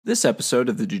This episode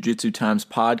of the Jiu-Jitsu Times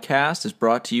podcast is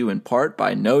brought to you in part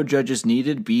by No Judges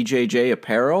Needed BJJ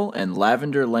Apparel and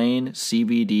Lavender Lane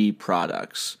CBD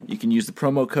products. You can use the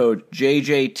promo code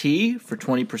JJT for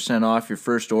 20% off your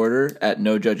first order at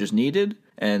No Judges Needed,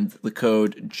 and the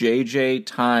code JJ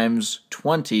Times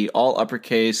 20, all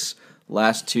uppercase.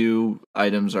 Last two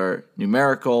items are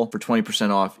numerical for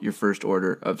 20% off your first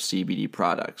order of CBD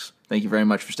products. Thank you very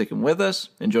much for sticking with us.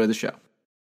 Enjoy the show.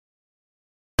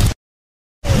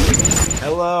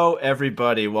 Hello,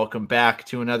 everybody. Welcome back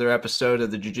to another episode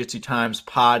of the Jiu-Jitsu Times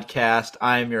podcast.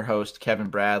 I am your host, Kevin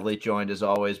Bradley, joined as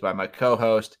always by my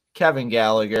co-host, Kevin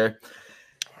Gallagher.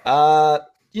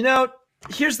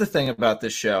 Here's the thing about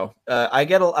this show. I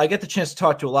get the chance to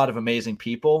talk to a lot of amazing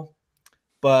people,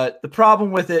 but the problem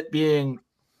with it being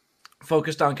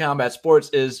focused on combat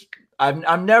sports is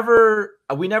we never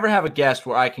have a guest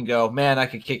where I can go, man, I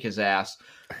could kick his ass.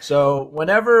 So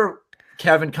whenever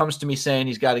Kevin comes to me saying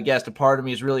he's got a guest, a part of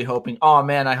me is really hoping, oh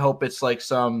man, I hope it's like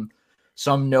some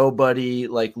nobody,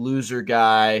 like loser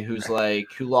guy who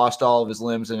lost all of his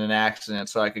limbs in an accident,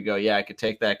 so I could go, yeah, I could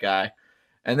take that guy.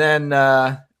 And then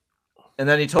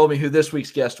he told me who this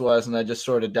week's guest was, and I just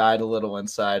sort of died a little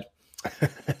inside.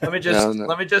 Let me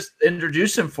just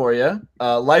introduce him for you.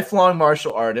 Lifelong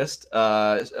martial artist,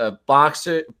 a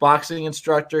boxing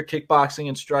instructor, kickboxing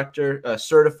instructor, a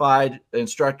certified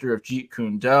instructor of Jeet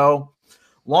Kune Do.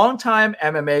 Longtime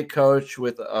MMA coach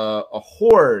with a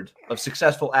horde of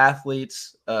successful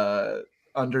athletes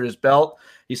under his belt.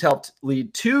 He's helped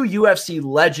lead two UFC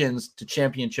legends to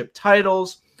championship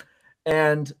titles.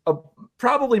 And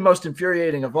probably most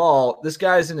infuriating of all, this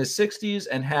guy's in his 60s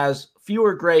and has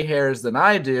fewer gray hairs than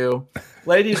I do.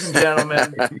 Ladies and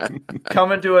gentlemen,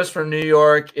 coming to us from New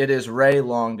York, it is Ray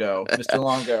Longo. Mr.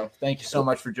 Longo, thank you so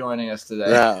much for joining us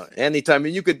today. No, anytime.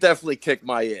 And you could definitely kick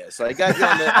my ass. I got you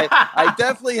on I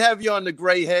definitely have you on the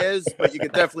gray hairs, but you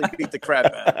could definitely beat the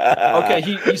crap out. Okay,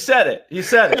 he said it. He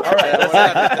said it. All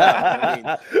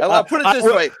right. I'll put it this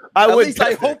way. At least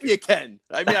I hope you can.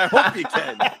 I mean, I hope you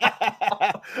can.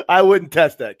 I wouldn't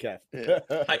test that, Kev.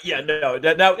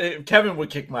 Now Kevin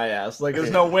would kick my ass. Like, there's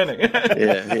no winning.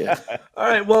 Yeah. All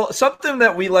right. Well, something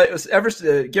that we like,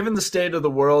 given the state of the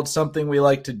world, something we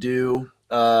like to do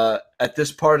at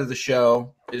this part of the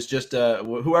show is just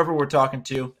whoever we're talking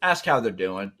to, ask how they're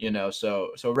doing.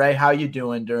 So Ray, how you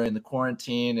doing during the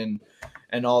quarantine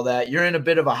and all that? You're in a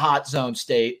bit of a hot zone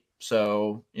state,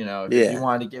 so if you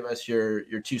wanted to give us your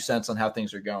 2 cents on how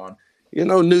things are going.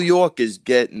 New York is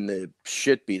getting the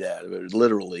shit beat out of it,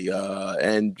 literally.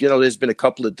 And there's been a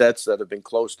couple of deaths that have been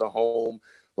close to home.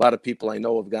 A lot of people I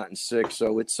know have gotten sick.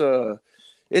 So it's a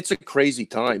crazy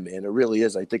time, man. It really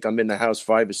is. I think I'm in the house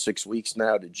 5 or 6 weeks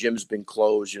now. The gym's been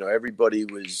closed. Everybody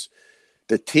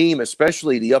the team,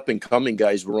 especially the up and coming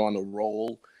guys, were on a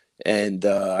roll. And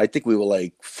I think we were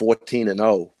like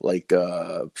 14-0, like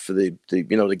for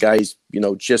the guys,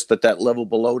 just at that level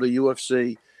below the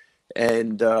UFC.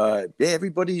 And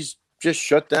everybody's just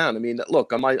shut down. I mean,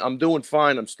 look, I'm doing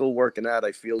fine. I'm still working out.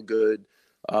 I feel good.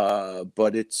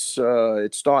 But it's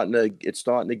starting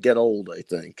to get old, I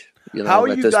think. How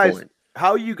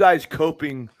are you guys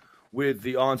coping with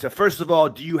the onset? First of all,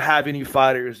 do you have any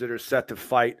fighters that are set to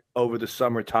fight over the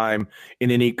summertime in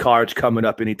any cards coming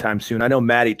up anytime soon? I know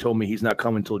Maddie told me he's not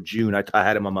coming until June. I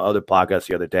had him on my other podcast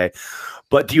the other day.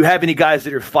 But do you have any guys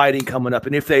that are fighting coming up?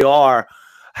 And if they are,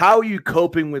 how are you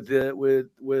coping with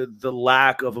the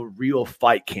lack of a real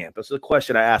fight camp? That's the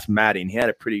question I asked Maddie, and he had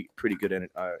a pretty good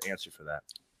answer for that.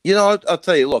 I'll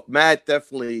tell you, look, Matt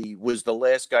definitely was the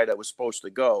last guy that was supposed to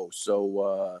go.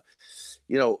 So,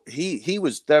 he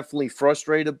was definitely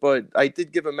frustrated, but I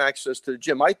did give him access to the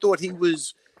gym. I thought he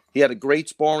had a great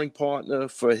sparring partner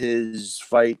for his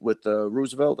fight with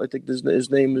Roosevelt. I think his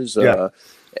name is.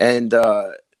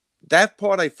 That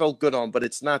part I felt good on, but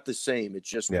it's not the same. It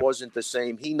just wasn't the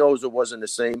same. He knows it wasn't the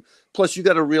same. Plus, you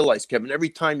got to realize, Kevin, every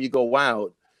time you go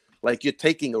out, like, you're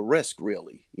taking a risk,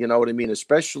 really. You know what I mean?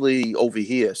 Especially over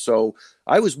here. So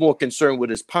I was more concerned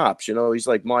with his pops. He's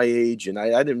like my age, and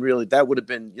I didn't really – that would have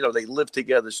been – they live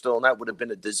together still, and that would have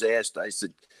been a disaster. I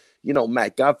said,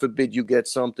 Matt, God forbid you get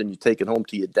something, you take it home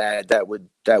to your dad. That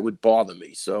would bother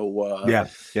me. So,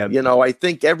 I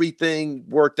think everything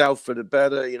worked out for the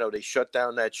better. They shut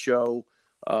down that show.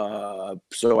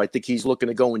 So I think he's looking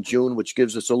to go in June, which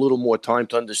gives us a little more time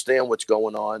to understand what's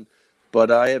going on. But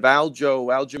I have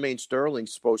Aljamain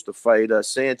Sterling's supposed to fight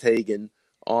Sandhagen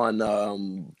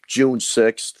on June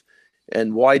 6th.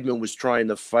 And Weidman was trying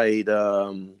to fight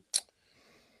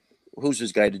who's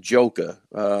this guy, the Joker?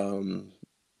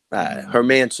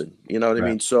 Hermanson. You know what I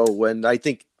mean? So when I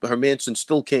think Hermanson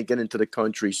still can't get into the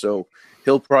country, so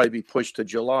he'll probably be pushed to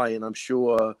July, and I'm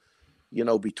sure, you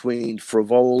know, between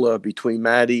Frivola, between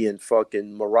Maddie and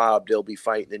fucking Merab, they'll be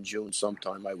fighting in June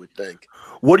sometime, I would think.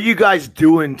 What are you guys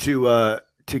doing to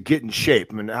get in shape?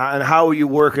 I mean, and how are you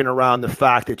working around the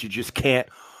fact that you just can't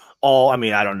I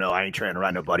mean, I don't know. I ain't trying to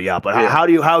write nobody out, but how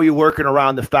are you working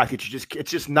around the fact that it's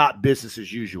just not business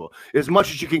as usual? As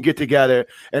much as you can get together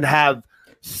and have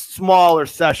smaller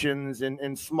sessions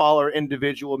and smaller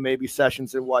individual maybe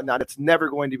sessions and whatnot, it's never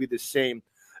going to be the same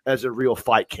as a real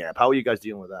fight camp. How are you guys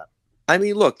dealing with that? I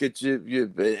mean, look, it's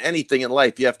anything in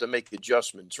life, you have to make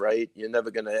adjustments, right? You're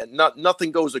never going to,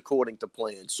 nothing goes according to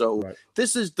plan. So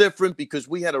This is different because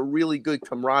we had a really good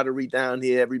camaraderie down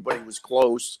here. Everybody was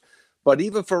close. But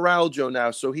even for Aljo now,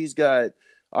 so he's got,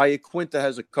 Iaquinta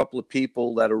has a couple of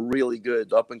people that are really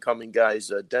good, up-and-coming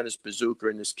guys, Dennis Bazooka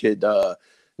and this kid,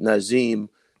 Nazim,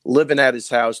 living at his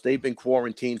house. They've been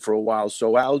quarantined for a while.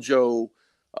 So Aljo,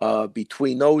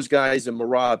 between those guys and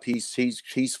Merab,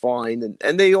 he's fine.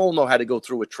 And they all know how to go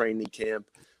through a training camp.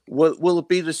 Will it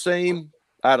be the same?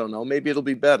 I don't know. Maybe it'll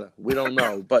be better. We don't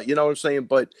know. But you know what I'm saying?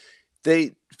 But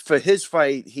for his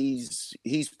fight, he's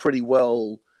pretty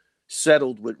well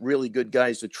settled with really good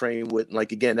guys to train with. And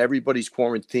like, again, everybody's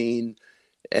quarantined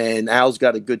and Al's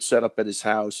got a good setup at his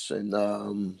house. And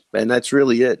that's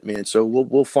really it, man. So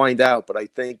we'll find out. But I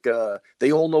think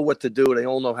they all know what to do. They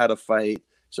all know how to fight.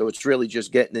 So it's really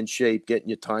just getting in shape, getting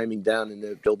your timing down,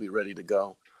 and they'll be ready to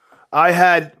go. I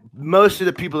had most of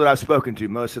the people that I've spoken to,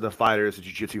 most of the fighters, the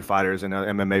jiu-jitsu fighters and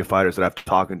MMA fighters that I've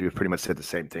talked to have pretty much said the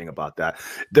same thing about that.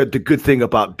 The good thing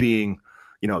about being,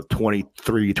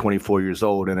 23, 24 years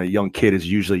old and a young kid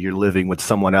is usually you're living with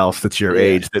someone else that's your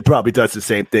age that probably does the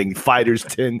same thing. Fighters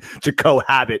tend to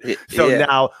cohabit. So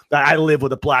now I live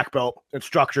with a black belt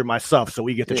instructor myself, so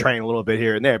we get to train a little bit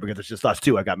here and there because it's just us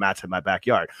two. I got mats in my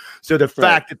backyard. So the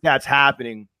fact that that's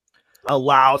happening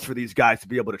allows for these guys to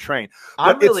be able to train.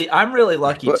 I'm really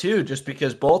lucky too, just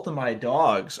because both of my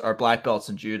dogs are black belts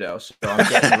in judo. So I'm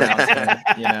getting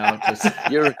around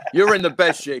to, you're in the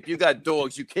best shape. You got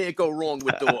dogs. You can't go wrong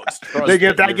with dogs. They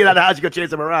get out of the house, you go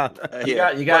chase them around. You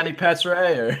got any pets,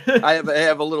 Ray? Or? I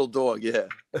have a little dog. Yeah.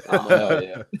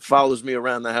 Follows me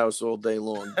around the house all day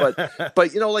long. But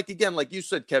like you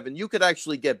said, Kevin, you could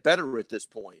actually get better at this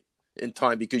point in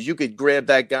time because you could grab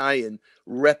that guy and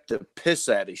rep the piss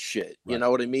out of shit. You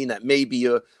know what I mean? That maybe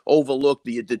you overlooked,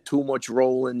 you did too much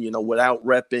rolling, without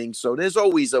repping. So there's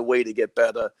always a way to get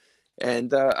better.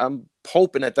 And I'm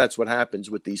hoping that that's what happens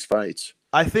with these fights.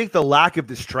 I think the lack of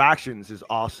distractions is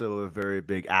also a very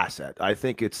big asset. I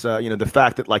think it's, the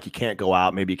fact that like you can't go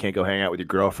out, maybe you can't go hang out with your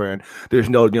girlfriend. There's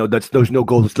no, there's no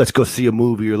goal. Let's go see a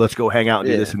movie or let's go hang out and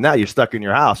do this and that. You're stuck in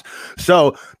your house.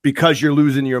 So because you're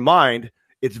losing your mind,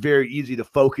 it's very easy to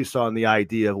focus on the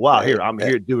idea of, wow, I'm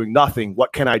here doing nothing.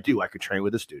 What can I do? I could train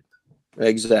with this dude.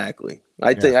 Exactly.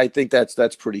 I think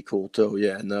that's pretty cool too.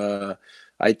 Yeah. And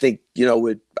I think,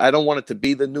 I don't want it to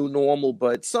be the new normal,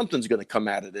 but something's going to come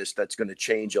out of this that's going to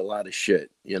change a lot of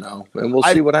shit, and we'll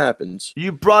see what happens.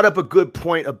 You brought up a good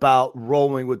point about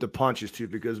rolling with the punches too,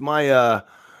 because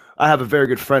I have a very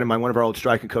good friend of mine, one of our old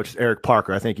striking coaches, Eric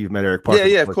Parker. I think you've met Eric Parker.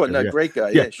 Yeah, of course. Great guy.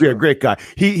 Yeah, sure. Great guy.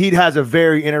 He has a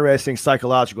very interesting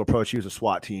psychological approach. He was a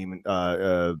SWAT team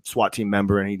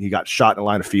member, and he got shot in the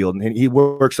line of field. And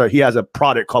he has a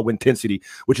product called Wintensity,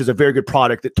 which is a very good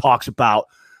product that talks about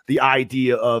the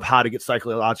idea of how to get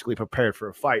psychologically prepared for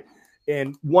a fight.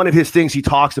 And one of his things he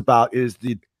talks about is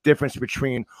the difference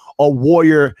between a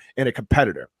warrior and a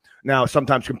competitor. Now,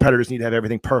 sometimes competitors need to have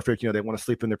everything perfect. They want to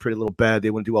sleep in their pretty little bed.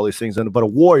 They want to do all these things. But a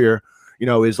warrior,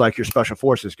 is like your special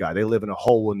forces guy. They live in a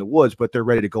hole in the woods, but they're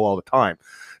ready to go all the time.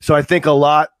 So I think a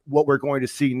lot what we're going to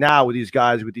see now with these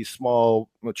guys with these small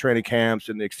training camps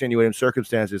and the extenuating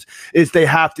circumstances is they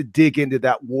have to dig into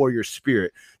that warrior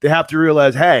spirit. They have to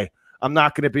realize, hey, I'm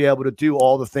not going to be able to do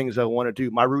all the things I want to do.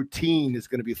 My routine is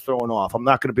going to be thrown off. I'm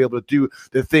not going to be able to do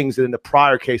the things that in the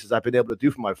prior cases I've been able to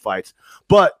do for my fights.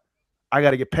 But I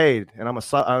got to get paid, and I'm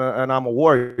a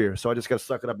warrior, so I just got to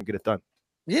suck it up and get it done.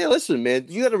 Yeah, listen, man,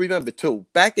 you got to remember too.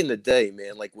 Back in the day,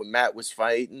 man, like when Matt was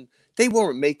fighting, they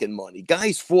weren't making money.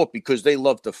 Guys fought because they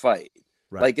loved to fight.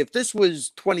 Right. Like if this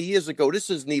was 20 years ago, this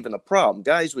isn't even a problem.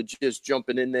 Guys were just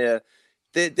jumping in there.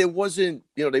 There wasn't,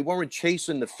 they weren't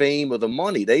chasing the fame or the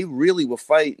money. They really were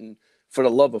fighting for the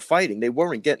love of fighting. They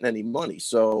weren't getting any money.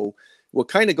 So we're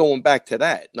kind of going back to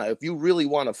that. Now, if you really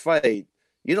want to fight,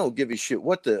 you don't give a shit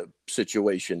what the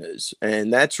situation is.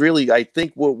 And that's really, I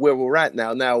think, where we're at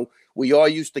now. Now, we are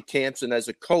used to camps, and as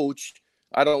a coach,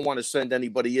 I don't want to send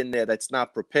anybody in there that's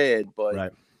not prepared.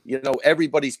 But,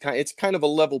 everybody's it's kind of a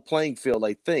level playing field.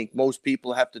 I think most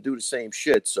people have to do the same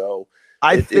shit. So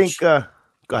I think, go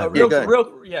ahead.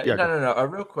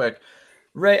 Real quick.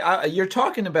 Ray, you're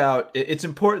talking about, it's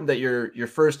important that your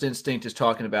first instinct is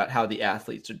talking about how the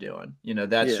athletes are doing.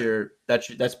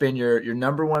 That's been your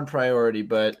number one priority.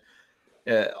 But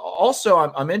also,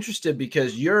 I'm interested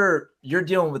because you're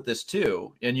dealing with this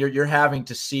too, and you're having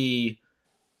to see,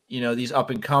 these up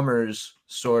and comers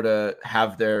sort of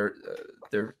have their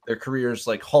careers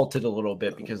like halted a little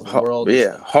bit because the world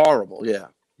is horrible. Yeah.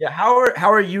 How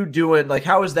are you doing? Like,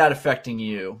 how is that affecting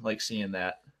you? Like seeing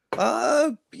that?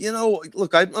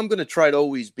 Look, I'm going to try to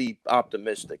always be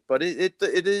optimistic, but it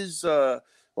is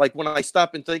like when I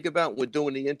stop and think about we're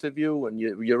doing the interview and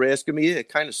you're asking me, it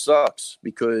kind of sucks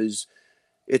because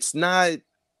it's not.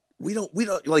 We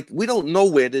don't know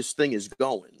where this thing is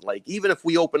going. Like, even if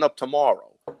we open up tomorrow,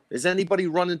 is anybody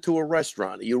running to a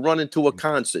restaurant? Are you running to a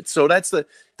concert? So that's the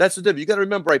difference. You got to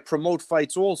remember, I promote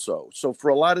fights also. So for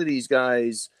a lot of these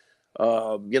guys,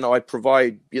 I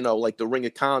provide, like the Ring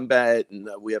of Combat, and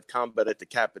we have combat at the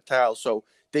Capitale. So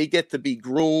they get to be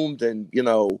groomed and,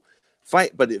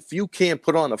 fight. But if you can't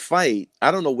put on a fight,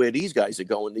 I don't know where these guys are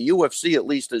going. The UFC at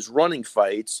least is running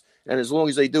fights. And as long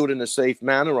as they do it in a safe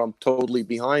manner, I'm totally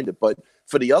behind it. But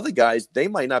for the other guys, they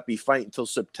might not be fighting until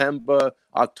September,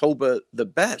 October, the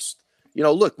best.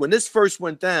 Look, when this first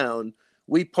went down,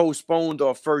 we postponed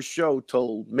our first show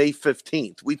till May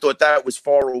 15th. We thought that was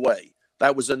far away.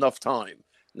 That was enough time.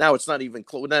 Now it's not even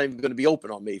close. We're not even going to be open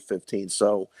on May 15th.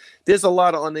 So there's a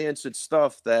lot of unanswered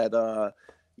stuff that, I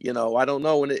don't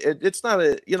know. And it's not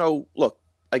look,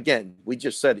 again, we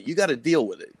just said it. You got to deal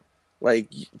with it.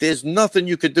 Like, there's nothing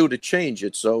you could do to change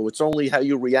it. So it's only how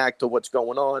you react to what's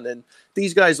going on. And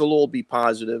these guys will all be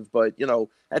positive. But,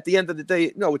 at the end of the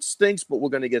day, it stinks, but we're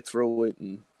going to get through it.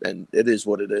 And it is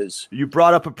what it is. You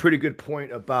brought up a pretty good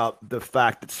point about the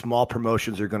fact that small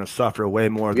promotions are going to suffer way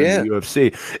more than the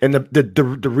UFC. And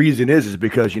the reason is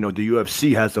because, the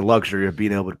UFC has the luxury of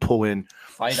being able to pull in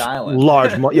Fight Island,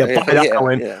 large money,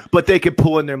 but they can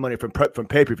pull in their money from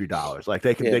pay-per-view dollars. Like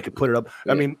they can put it up.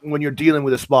 I mean, when you're dealing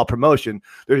with a small promotion,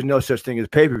 there's no such thing as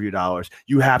pay-per-view dollars.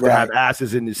 You have to have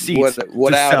asses in the seats to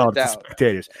sell to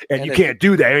spectators, and you can't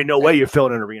do that. There ain't no way you're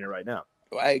filling an arena right now.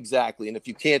 Exactly. And if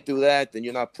you can't do that, then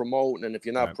you're not promoting. And if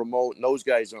you're not promoting, those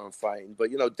guys aren't fighting. But,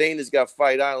 Dana's got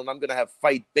Fight Island. I'm going to have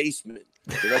Fight Basement.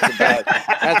 So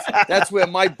that's where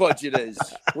my budget is.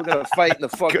 We're going to fight in the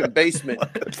fucking basement.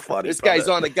 This guy's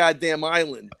on a goddamn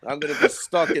island. I'm going to be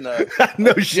stuck in a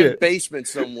basement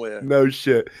somewhere. No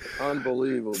shit.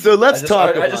 Unbelievable. So let's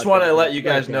talk. I just want to let you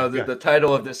guys know that the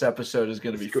title of this episode is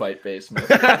going to be Fight Basement.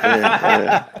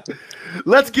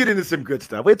 Let's get into some good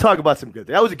stuff. We'll talk about some good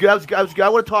things. I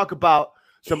want to talk about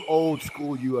some old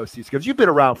school UFC because you've been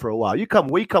around for a while. You've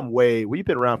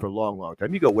been around for a long, long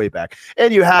time. You go way back,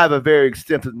 and you have a very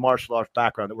extensive martial arts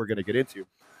background that we're going to get into.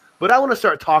 But I want to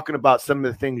start talking about some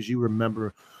of the things you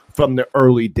remember from the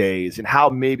early days and how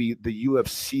maybe the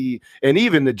UFC and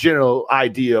even the general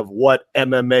idea of what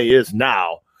MMA is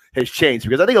now has changed.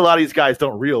 Because I think a lot of these guys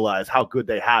don't realize how good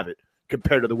they have it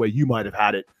compared to the way you might have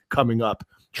had it coming up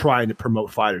trying to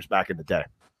promote fighters back in the day.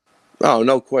 Oh,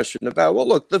 no question about it. Well,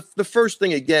 look, the first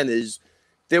thing, again, is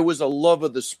there was a love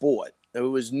of the sport. It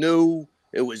was new.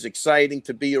 It was exciting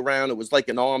to be around. It was like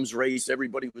an arms race.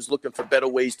 Everybody was looking for better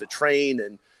ways to train,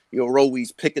 and we're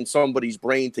always picking somebody's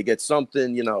brain to get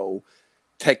something.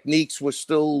 Techniques were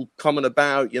still coming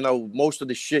about. Most of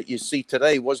the shit you see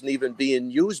today wasn't even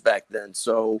being used back then.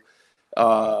 So,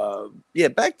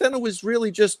 back then it was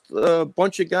really just a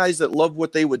bunch of guys that loved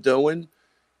what they were doing.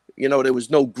 There was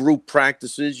no group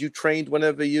practices. You trained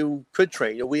whenever you could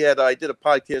train. I did a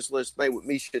podcast last night with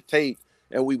Misha Tate,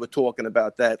 and we were talking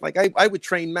about that. Like, I would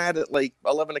train Matt at like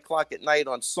 11 o'clock at night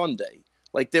on Sunday.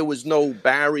 Like, there was no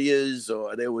barriers,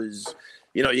 or there was,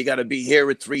 you got to be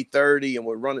here at 3:30 and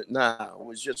we're running. Nah, it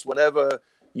was just whenever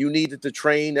you needed to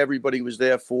train, everybody was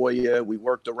there for you. We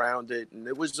worked around it, and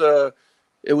it was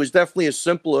definitely a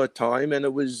simpler time, and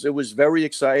it was very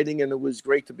exciting, and it was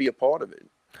great to be a part of it.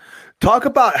 Talk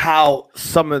about how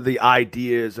some of the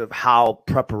ideas of how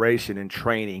preparation and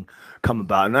training come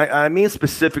about. And I mean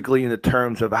specifically in the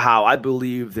terms of how I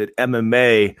believe that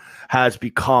MMA has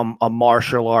become a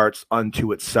martial arts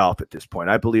unto itself at this point.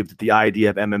 I believe that the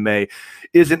idea of MMA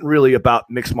isn't really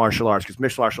about mixed martial arts, because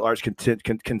mixed martial arts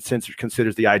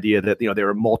considers the idea that there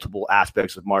are multiple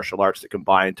aspects of martial arts that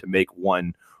combine to make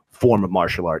one form of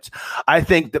martial arts. I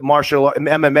think that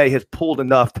MMA has pulled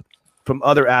enough from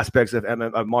other aspects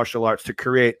of martial arts to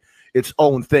create its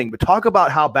own thing. But talk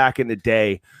about how back in the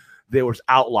day there was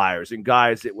outliers and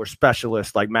guys that were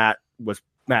specialists, like Matt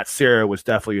Matt Serra was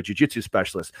definitely a jiu-jitsu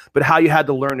specialist, but how you had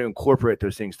to learn to incorporate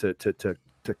those things to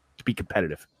be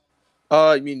competitive.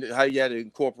 I mean, how you had to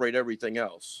incorporate everything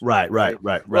else. Right.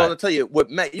 Well, I'll tell you what,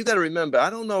 Matt, you got to remember, I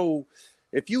don't know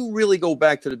if you really go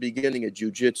back to the beginning of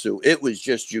jiu-jitsu, it was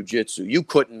just jiu-jitsu. You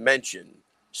couldn't mention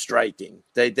striking.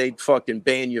 They'd fucking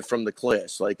ban you from the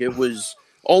class. Like, it was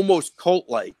almost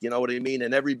cult-like, you know what I mean?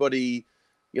 And everybody,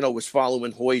 you know, was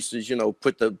following Royce's, you know,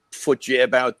 put the foot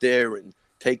jab out there and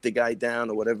take the guy down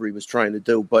or whatever he was trying to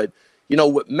do. But, you know,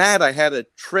 with Matt, I had to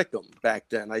trick him back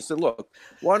then. I said, look,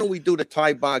 why don't we do the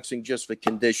Thai boxing just for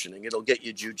conditioning? It'll get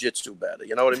you jiu-jitsu better.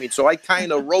 You know what I mean? So I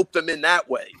kind of roped him in that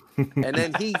way. And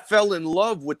then he fell in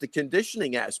love with the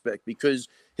conditioning aspect because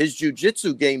his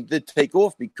jiu-jitsu game did take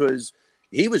off because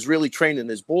he was really training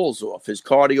his balls off. His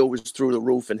cardio was through the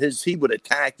roof, and he would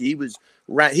attack. He was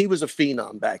a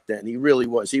phenom back then. He really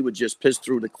was. He would just piss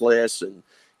through the class, and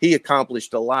he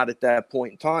accomplished a lot at that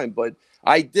point in time. But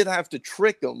I did have to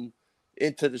trick him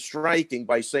into the striking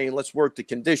by saying, let's work the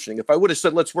conditioning. If I would have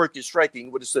said, let's work your striking,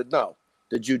 he would have said, no,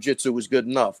 the jiu-jitsu was good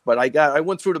enough. But I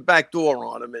went through the back door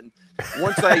on him. And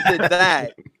once I did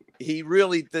that, he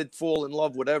really did fall in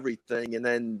love with everything. And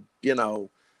then, you know,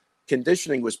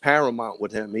 conditioning was paramount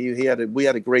with him. We had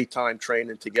a great time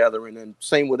training together, and then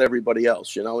same with everybody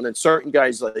else, you know. And then certain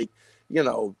guys, like, you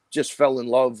know, just fell in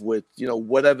love with, you know,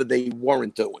 whatever they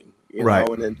weren't doing, you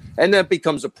know. And that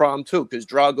becomes a problem too, because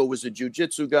Drago was a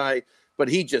jiu-jitsu guy, but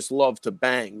he just loved to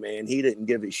bang, man. He didn't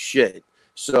give a shit.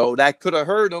 So that could have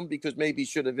hurt him because maybe he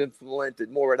should have implemented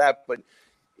more of that, but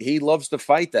he loves to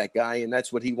fight, that guy, and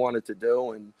that's what he wanted to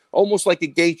do. And almost like a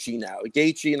Gaethje now.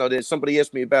 Gaethje, you know, there's somebody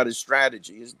asked me about his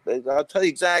strategy. I'll tell you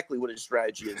exactly what his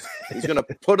strategy is. He's going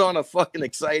to put on a fucking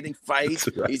exciting fight.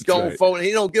 He's going forward.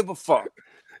 He don't give a fuck.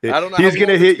 I don't know. He's going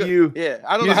to hit you. Yeah,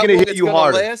 I don't know how long it's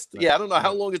going to last. Yeah, I don't know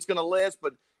how long it's going to last,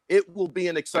 but it will be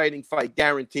an exciting fight,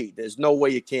 guaranteed. There's no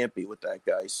way it can't be with that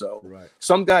guy. So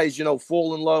some guys, you know,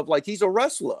 fall in love. Like, he's a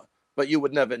wrestler, but you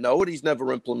would never know it. He's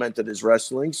never implemented his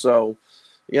wrestling. So,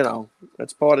 you know,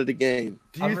 that's part of the game.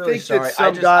 Do you think that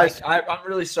some guys... I'm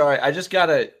really sorry. I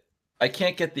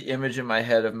can't get the image in my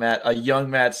head of a young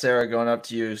Matt Serra going up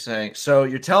to you saying, so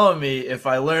you're telling me if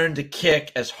I learn to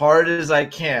kick as hard as I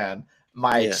can,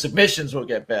 my submissions will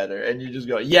get better, and you just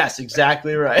go, yes,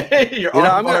 exactly right. If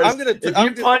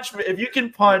you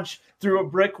can punch through a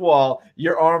brick wall,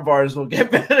 your arm bars will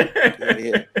get better.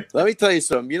 Let me tell you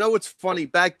something. You know what's funny?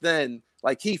 Back then,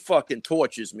 like, he fucking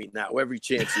tortures me now every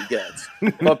chance he gets.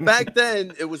 But back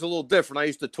then, it was a little different. I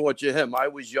used to torture him. I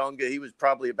was younger. He was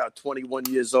probably about 21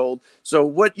 years old. So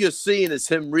what you're seeing is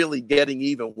him really getting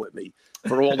even with me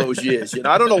for all those years. You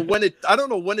know, I don't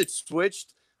know when it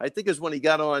switched. I think it's when he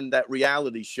got on that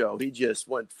reality show. He just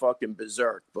went fucking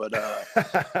berserk. But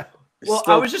well,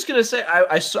 I was just gonna say,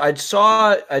 I just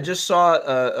saw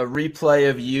a replay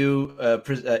of you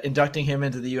inducting him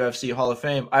into the UFC Hall of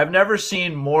Fame. I've never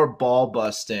seen more ball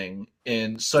busting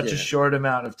in such a short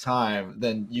amount of time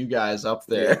than you guys up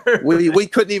there. Yeah. We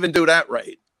couldn't even do that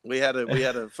right. We had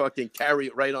to fucking carry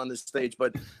it right on the stage.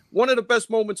 But one of the best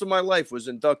moments of my life was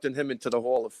inducting him into the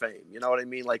Hall of Fame. You know what I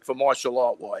mean? Like, for martial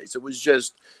art wise, it was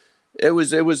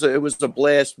a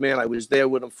blast, man. I was there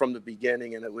with him from the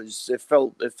beginning, and it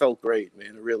felt great,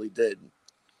 man. It really did.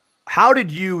 How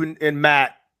did you and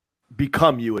Matt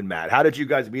become you and Matt? How did you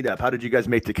guys meet up? How did you guys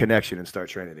make the connection and start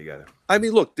training together? I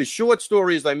mean, look, the short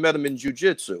story is I met him in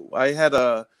jiu-jitsu. I had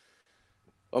a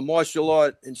martial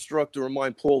art instructor of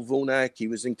mine, Paul Vunak. He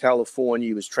was in California.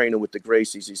 He was training with the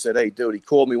Gracies. He said, hey, dude, he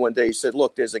called me one day. He said,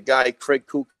 look, there's a guy, Craig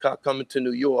Kukoc, coming to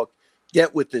New York.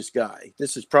 Get with this guy.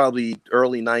 This is probably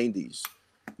early 90s.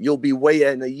 You'll be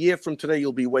in a year from today,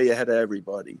 you'll be way ahead of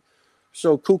everybody.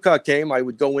 So Kukoc came. I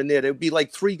would go in there. There would be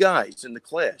like 3 guys in the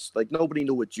class. Like, nobody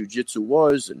knew what jiu-jitsu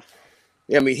was. And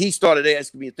I mean, he started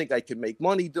asking me, you think I could make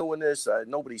money doing this?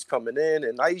 Nobody's coming in.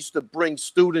 And I used to bring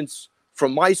students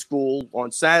from my school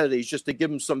on Saturdays just to give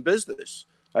them some business.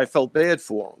 I felt bad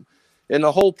for them. In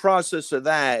the whole process of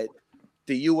that,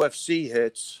 the UFC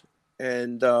hits,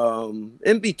 and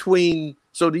in between,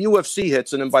 so the UFC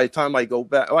hits, and then by the time I go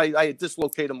back, I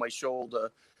dislocated my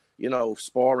shoulder, you know,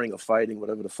 sparring or fighting,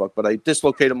 whatever the fuck, but I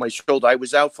dislocated my shoulder. I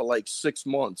was out for like 6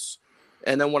 months.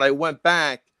 And then when I went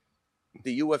back,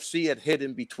 the UFC had hit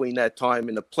in between that time,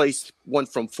 and the place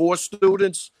went from 4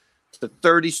 students to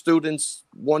 30 students,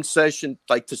 one session,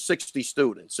 like to 60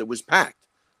 students. It was packed.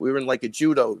 We were in like a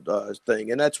judo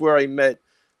thing. And that's where I met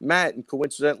Matt. And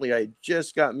coincidentally, I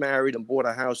just got married and bought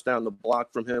a house down the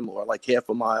block from him, or like half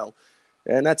a mile.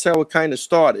 And that's how it kind of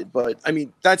started. But I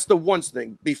mean, that's the one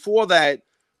thing. Before that,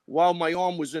 while my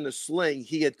arm was in a sling,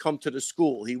 he had come to the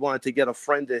school. He wanted to get a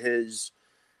friend of his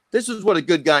this is what a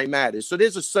good guy Matt is. So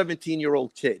there's a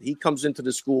 17-year-old kid. He comes into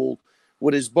the school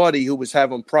with his buddy who was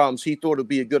having problems. He thought it'd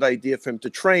be a good idea for him to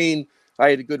train. I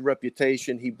had a good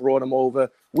reputation. He brought him over.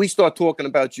 We start talking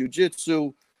about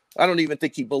jiu-jitsu. I don't even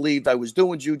think he believed I was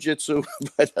doing jiu-jitsu,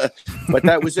 but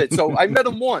that was it. So I met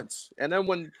him once. And then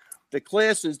when the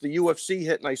UFC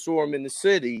hit and I saw him in the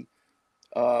city,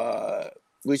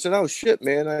 we said, oh, shit,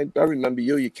 man, I remember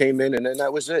you. You came in, and then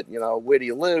that was it. You know, where do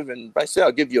you live? And I said,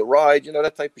 I'll give you a ride, you know,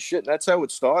 that type of shit. And that's how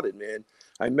it started, man.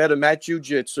 I met him at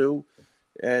jiu-jitsu,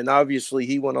 and obviously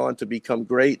he went on to become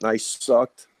great, and I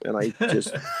sucked, and I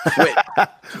just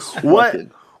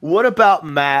quit. What about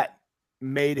Matt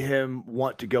made him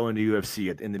want to go into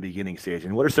UFC in the beginning stage?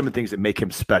 And what are some of the things that make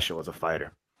him special as a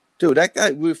fighter? Dude, that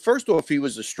guy, first off, he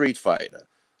was a street fighter.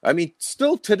 I mean,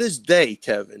 still to this day,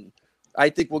 Kevin, I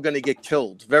think we're going to get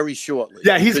killed very shortly.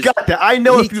 Yeah, he's got that. I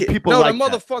know a few people like that. No,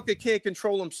 the motherfucker can't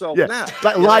control himself now.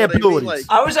 Like liabilities. I mean?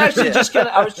 I was actually just gonna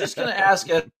ask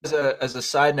as a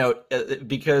side note,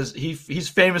 because he's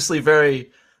famously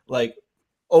very like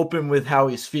open with how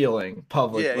he's feeling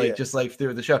public, just like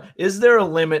through the show. Is there a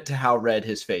limit to how red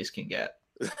his face can get?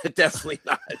 Definitely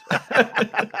not.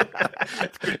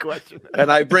 That's a good question.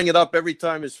 And I bring it up every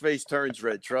time his face turns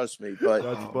red. Trust me. But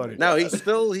that's funny. No, he's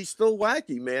still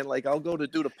wacky, man. Like I'll go to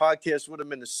do the podcast with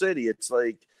him in the city. It's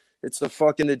like it's a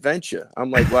fucking adventure.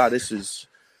 I'm like, wow, this is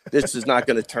not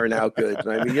going to turn out good.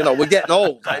 I mean, you know, we're getting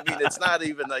old. I mean, it's not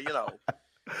even you know.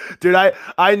 Dude,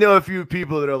 I know a few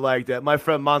people that are like that. My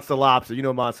friend Monster Lobster, you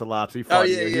know Monster Lobster.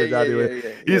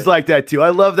 He's like that too. I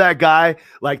love that guy,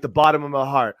 like the bottom of my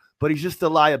heart. But he's just a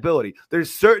liability.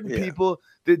 There's certain people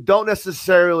that don't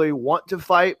necessarily want to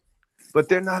fight, but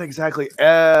they're not exactly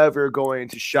ever going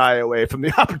to shy away from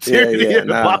the opportunity to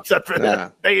box up for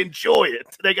them. They enjoy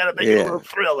it. They got to make a little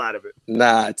thrill out of it.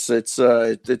 Nah, it's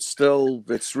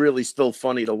really still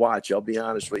funny to watch. I'll be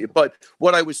honest with you. But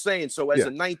what I was saying, so as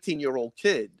a 19-year-old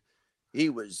kid,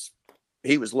 he was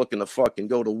looking to fucking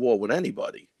go to war with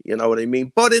anybody. You know what I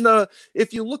mean? But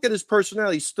if you look at his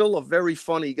personality, he's still a very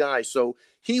funny guy. So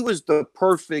he was the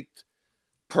perfect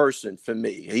person for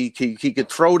me. He could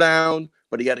throw down,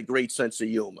 but he had a great sense of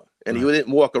humor. And he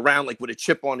didn't walk around like with a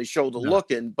chip on his shoulder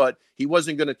looking, but he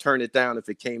wasn't going to turn it down if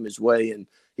it came his way. And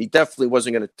he definitely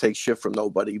wasn't going to take shit from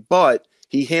nobody. But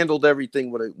he handled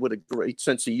everything with a great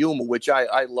sense of humor, which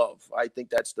I love. I think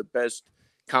that's the best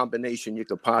combination you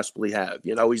could possibly have.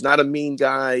 You know, he's not a mean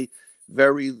guy,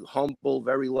 very humble,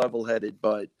 very level-headed,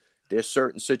 but there's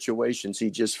certain situations he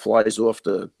just flies off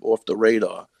the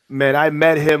radar. Man, I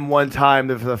met him one time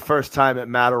for the first time at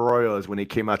Matt Arroyo's when he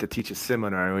came out to teach a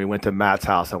seminar, and we went to Matt's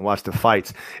house and watched the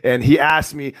fights. And he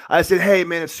asked me, I said, hey,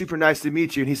 man, it's super nice to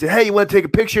meet you. And he said, hey, you want to take a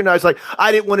picture? And I was like,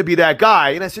 I didn't want to be that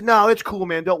guy. And I said, no, it's cool,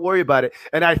 man. Don't worry about it.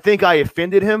 And I think I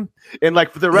offended him. And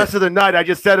like for the rest of the night, I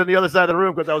just sat on the other side of the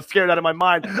room because I was scared out of my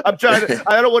mind. I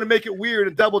don't want to make it weird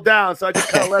and double down. So I just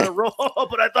kind of let it roll.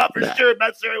 But I thought for sure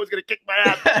Matt Serra was going to kick my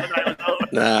ass.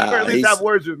 Or at least have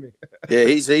words with me. Yeah,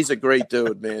 he's a great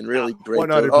dude, man. Really great.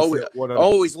 100%, dude.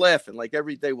 Always laughing. Like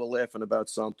every day we're laughing about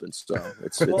something. So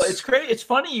it's great. It's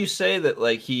funny you say that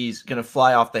like he's gonna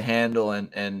fly off the handle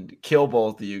and kill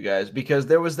both of you guys, because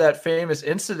there was that famous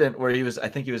incident where I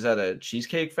think he was at a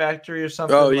Cheesecake Factory or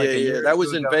something. Oh yeah. That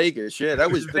was in Vegas. Yeah,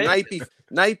 that was the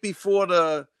night before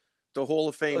the Hall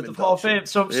of Fame. The Hall of Fame.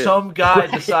 Some guy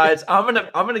decides I'm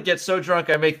gonna get so drunk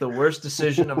I make the worst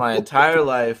decision of my entire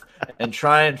life and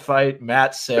try and fight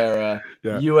Matt Serra,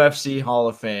 UFC Hall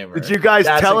of Famer. Did you guys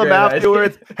tell him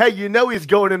afterwards? Hey, you know he's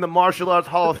going in the Martial Arts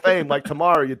Hall of Fame like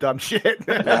tomorrow, you dumb shit.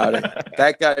 No,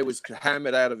 that guy was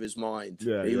hammered out of his mind.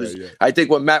 Yeah, he was. I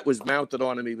think when Matt was mounted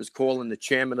on him, he was calling the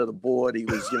chairman of the board. He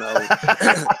was, you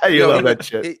love that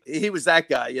shit. He was that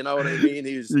guy. You know what I mean?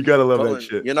 He was. You gotta love that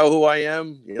shit. You know who I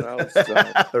am? You know. So.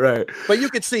 Right. But you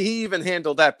could see he even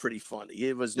handled that pretty funny.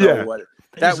 It was that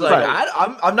was like,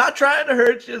 I'm not trying to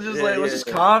hurt you. Just let's just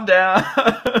calm down.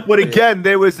 But again,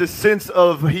 there was a sense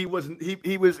of he was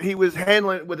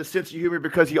handling it with a sense of humor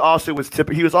because he also was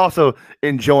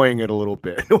enjoying it a little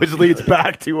bit, which leads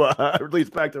back to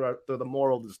the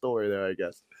moral of the story there, I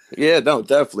guess. Yeah, no,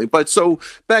 definitely. But so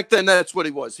back then, that's what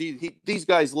he was. These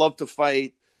guys love to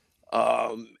fight.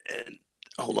 And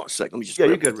hold on a second. Let me just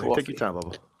you're good. Take your time,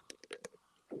 Bubba.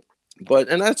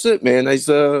 And that's it, man.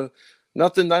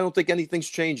 Nothing. I don't think anything's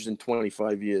changed in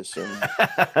 25 years. So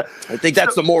I think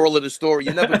that's the moral of the story.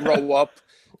 You never grow up.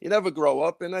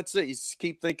 And that's it. You just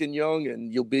keep thinking young,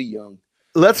 and you'll be young.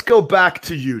 Let's go back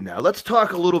to you now. Let's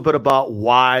talk a little bit about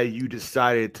why you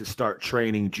decided to start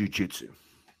training jiu-jitsu.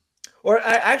 Or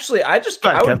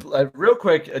real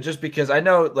quick, just because I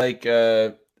know, like,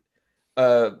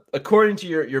 according to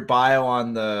your bio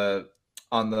on the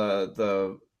on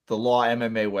the Law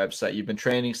MMA website. You've been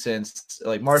training since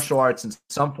like martial arts in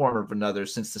some form or another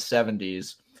since the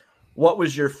 70s. What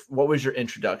was your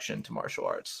introduction to martial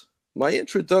arts? My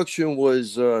introduction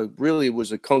was really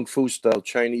was a kung fu style,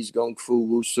 Chinese kung fu,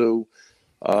 wushu.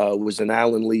 It was an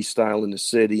Alan Lee style in the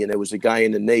city, and there was a guy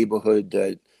in the neighborhood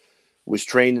that was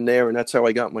training there, and that's how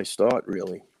I got my start,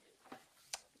 really.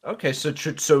 Okay, so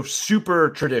super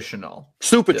traditional.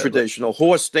 Super traditional.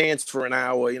 Horse dance for an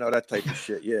hour, that type of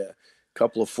shit. Yeah, a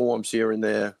couple of forms here and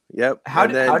there. Yep. How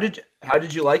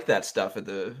did you like that stuff at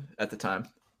the time?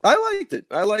 I liked it.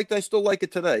 I still like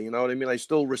it today. You know what I mean? I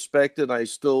still respect it. I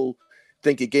still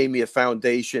think it gave me a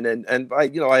foundation. And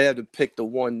I had to pick the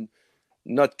one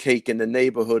nutcake in the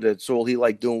neighborhood. That's all he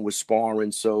liked doing was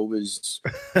sparring. So it was,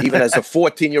 even as a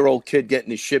 14-year-old kid,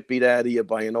 getting his shit beat out of you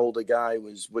by an older guy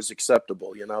was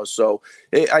acceptable, So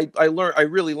I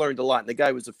really learned a lot. And the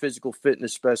guy was a physical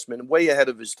fitness specimen, way ahead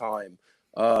of his time.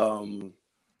 I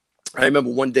remember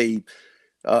one day,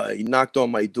 he knocked on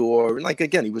my door, and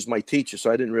again, he was my teacher, so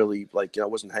I didn't really I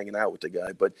wasn't hanging out with the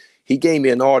guy, but he gave me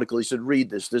an article. He said, read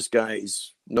this. This guy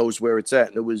knows where it's at.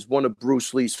 And it was one of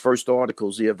Bruce Lee's first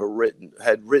articles he ever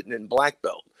had written in black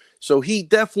belt. So he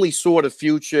definitely saw the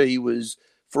future. He was,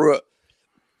 for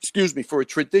a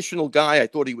traditional guy, I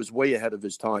thought he was way ahead of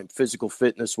his time, physical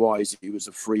fitness wise. He was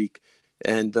a freak.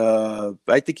 And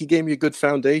I think he gave me a good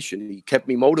foundation. He kept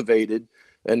me motivated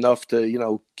enough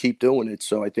to, keep doing it.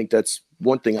 So I think that's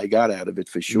one thing I got out of it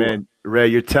for sure. Man, Ray,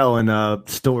 you're telling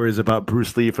stories about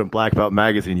Bruce Lee from Black Belt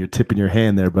Magazine. You're tipping your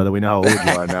hand there, brother. We know how old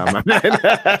you are now, my man.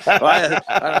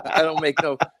 I don't make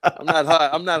I'm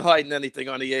not hiding anything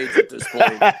on the age at this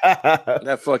point.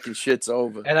 That fucking shit's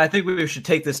over. And I think we should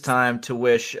take this time to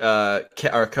wish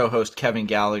our co-host Kevin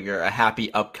Gallagher a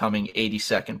happy upcoming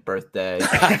 82nd birthday.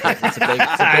 It's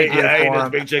a big year for him.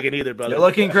 Big chicken either, brother. You're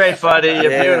looking great, buddy.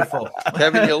 You're beautiful.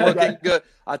 Kevin, you're looking good.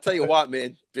 I'll tell you what,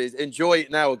 man. Enjoy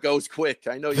it now. It goes quick.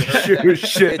 I know you heard that.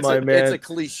 Shit, man. It's a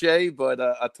cliche, but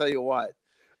I'll tell you what.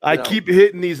 I keep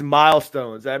hitting these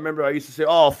milestones. I remember I used to say,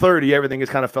 30, everything has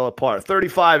kind of fell apart.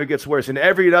 35, it gets worse. And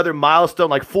every other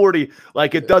milestone, like 40,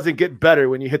 it doesn't get better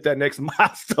when you hit that next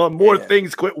milestone. More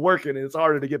things quit working, and it's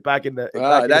harder to get back in the.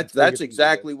 That's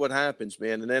exactly what happens,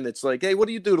 man. And then it's like, hey, what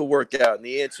do you do to work out? And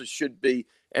the answer should be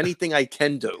anything I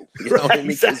can do. You know what I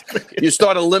mean? Exactly. You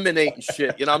start eliminating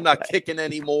shit. I'm not kicking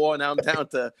anymore. Now I'm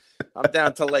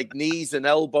down to like knees and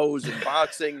elbows and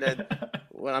boxing. Then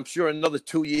when I'm sure in another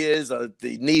 2 years, the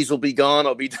knees will be gone.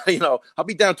 I'll be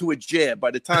down to a jab.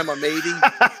 By the time I'm 80,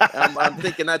 I'm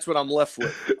thinking that's what I'm left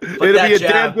with. It'll be a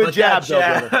damn good jab, though,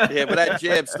 brother. Yeah, but that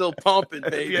jab's still pumping,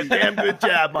 baby. It'll be a damn good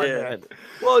jab, my man.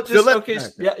 Well,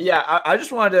 I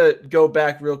just wanted to go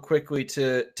back real quickly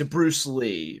to Bruce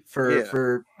Lee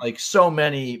for so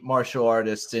many martial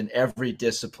artists in every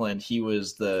discipline. He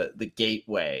was the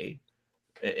gateway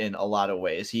in a lot of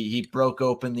ways. He broke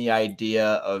open the idea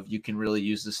of you can really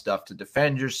use this stuff to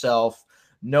defend yourself.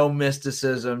 No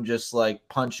mysticism, just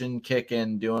punching,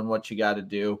 kicking, doing what you got to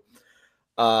do.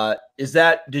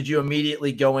 Did you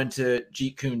immediately go into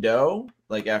Jeet Kune Do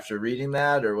after reading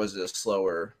that, or was it a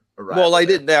slower arrival? Well, I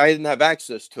didn't have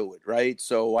access to it, right?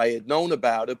 So I had known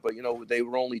about it, but they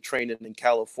were only training in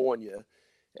California.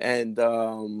 And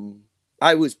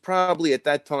I was probably at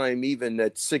that time, even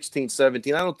at 16,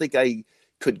 17, I don't think I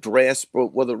could grasp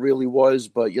what it really was.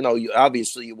 But,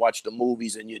 obviously you watch the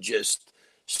movies and you're just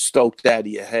stoked out of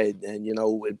your head. And,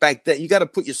 back then you got to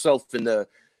put yourself in the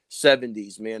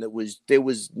 70s, man. There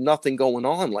was nothing going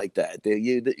on like that.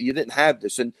 You didn't have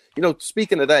this. And,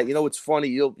 speaking of that, it's funny.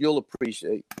 You'll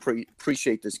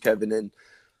appreciate this, Kevin. And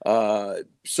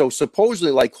so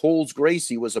supposedly Holmes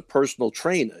Gracie was a personal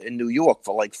trainer in New York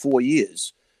for 4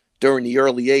 years during the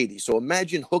early 80s. So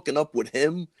imagine hooking up with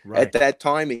him at that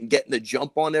time and getting the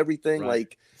jump on everything.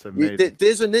 Right.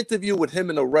 There's an interview with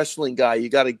him and a wrestling guy. You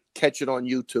got to catch it on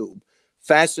YouTube.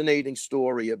 Fascinating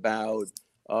story about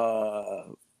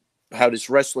how this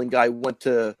wrestling guy went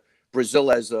to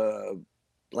Brazil as a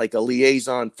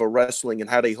liaison for wrestling, and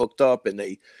how they hooked up, and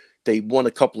they won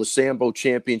a couple of Sambo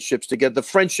championships together. The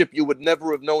friendship you would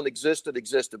never have known existed.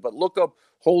 But look up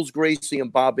Holmes Gracie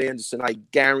and Bob Anderson. I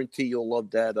guarantee you'll love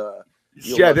that.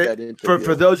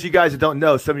 For those of you guys that don't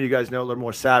know, some of you guys know a little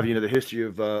more savvy into the history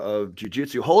of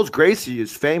jiu-jitsu. Holmes Gracie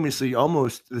is famously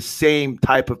almost the same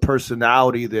type of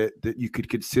personality that you could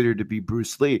consider to be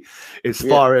Bruce Lee, as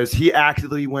far as he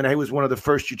actively, when he was one of the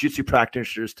first jiu-jitsu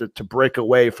practitioners to break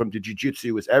away from the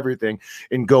jiu-jitsu was everything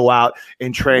and go out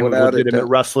and train with legitimate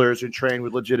wrestlers and train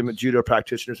with legitimate judo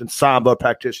practitioners and sambo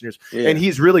practitioners. Yeah. And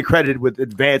he's really credited with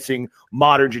advancing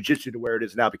modern jiu-jitsu to where it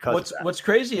is now because what's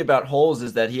crazy about Holmes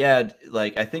is that he had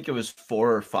like I think it was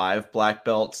 4 or 5 black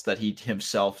belts that he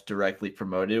himself directly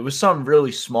promoted. It was some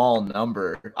really small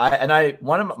number.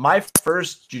 One of my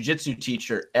first jiu-jitsu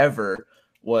teacher ever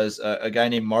was a guy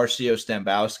named Marcio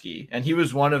Stambowski, and he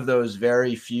was one of those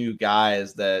very few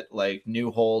guys that like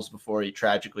knew holes before he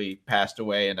tragically passed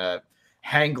away in a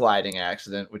hang gliding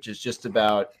accident, which is just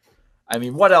about. I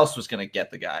mean, what else was going to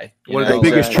get the guy? One of the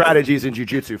biggest strategies in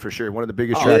jiu-jitsu, for sure. One of the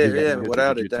biggest strategies. Yeah,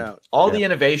 without a doubt. All the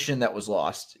innovation that was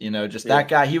lost, just that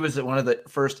guy. He was one of the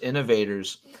first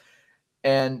innovators,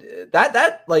 and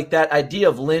that idea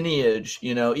of lineage.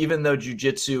 Even though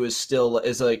jiu-jitsu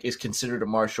is considered a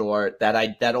martial art,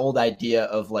 that old idea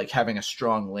of like having a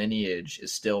strong lineage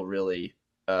is still really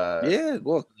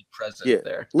present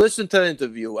there. Listen to the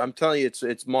interview. I'm telling you,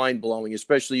 it's mind blowing.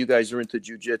 Especially you guys are into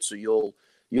jiu-jitsu.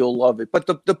 You'll love it. But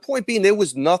the point being, there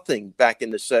was nothing back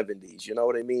in the 70s. You know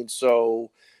what I mean?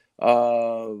 So I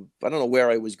don't know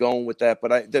where I was going with that,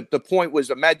 but the point was,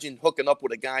 imagine hooking up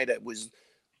with a guy that was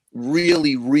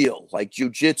really real, like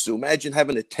jiu-jitsu. Imagine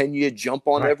having a 10-year jump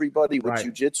on everybody with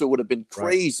jiu-jitsu. Would have been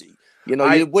crazy. You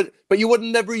would, but you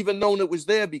wouldn't never even known it was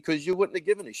there because you wouldn't have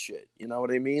given a shit. You know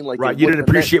what I mean? Like, you didn't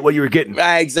appreciate what you were getting.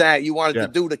 Exactly. You wanted to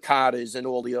do the katas and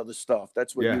all the other stuff.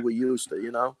 That's what you were used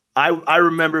to. I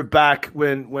remember back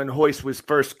when Royce was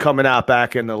first coming out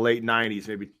back in the late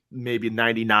 90s, maybe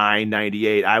 99,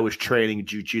 98. I was training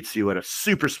jiu-jitsu at a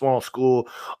super small school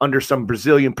under some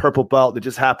Brazilian purple belt that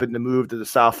just happened to move to the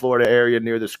South Florida area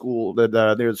near the school, near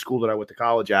the school that I went to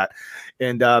college at,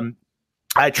 and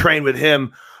I trained with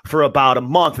him for about a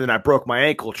month, and I broke my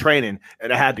ankle training,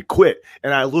 and I had to quit.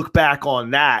 And I look back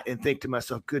on that and think to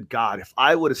myself, good God, if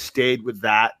I would have stayed with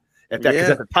that, because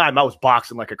at the time I was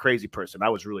boxing like a crazy person. I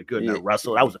was really good. And I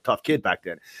wrestled. I was a tough kid back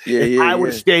then. If I would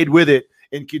have stayed with it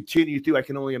and continued through, I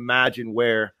can only imagine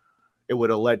where it would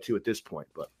have led to at this point.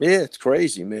 But it's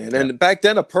crazy, man. And back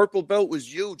then, a purple belt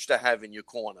was huge to have in your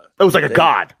corner. It was like a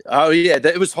god. Oh yeah,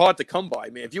 it was hard to come by,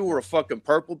 man. If you were a fucking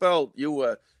purple belt, you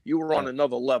were on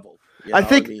another level. I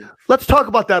think let's talk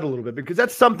about that a little bit, because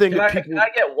that's something that people. Can I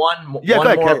get one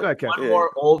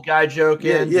more old guy joke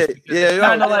in? Yeah.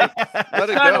 Kind of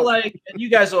like, and you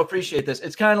guys will appreciate this.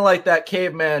 It's kind of like that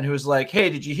caveman who's like,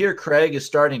 "Hey, did you hear Craig is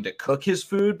starting to cook his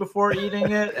food before eating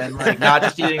it, and like not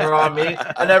just eating raw meat?"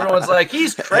 And everyone's like,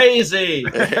 "He's crazy.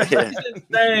 He's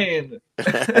insane."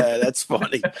 That's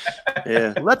funny.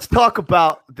 Yeah. Let's talk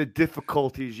about the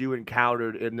difficulties you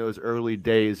encountered in those early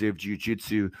days of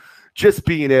jiu-jitsu. Just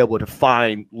being able to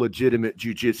find legitimate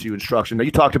jiu-jitsu instruction. Now,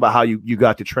 you talked about how you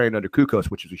got to train under Kukos,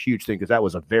 which is a huge thing, because that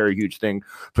was a very huge thing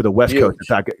for the West Coast.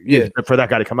 For that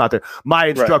guy to come out there. My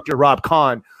instructor, Rob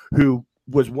Kahn, who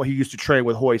was what he used to train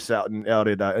with Royce out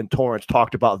in Torrance,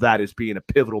 talked about that as being a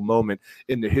pivotal moment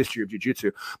in the history of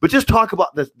jiu-jitsu. But just talk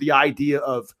about the idea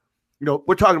of,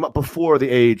 we're talking about before the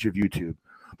age of YouTube.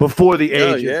 Before the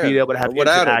age of being able to have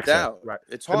without a access. doubt. Right.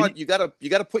 It's hard. You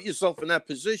gotta put yourself in that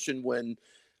position when.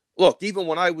 Look, even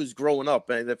when I was growing up,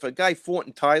 and if a guy fought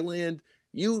in Thailand,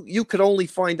 you could only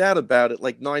find out about it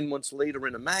like 9 months later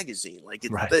in a magazine. Like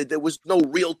there was no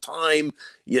real time.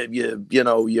 You're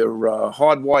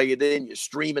hardwired in. You're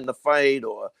streaming the fight,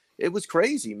 or it was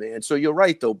crazy, man. So you're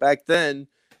right though. Back then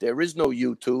there is no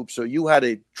YouTube, so you had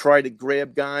to try to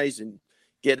grab guys and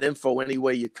get info any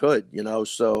way you could.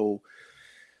 So.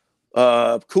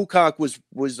 Kukak was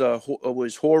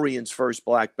Horian's first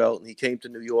black belt, and he came to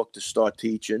New York to start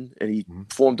teaching, and he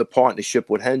formed a partnership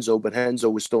with Renzo, but Renzo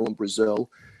was still in Brazil,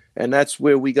 and that's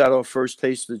where we got our first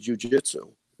taste of jiu-jitsu,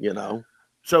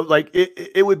 So like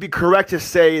it would be correct to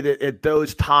say that at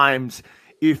those times,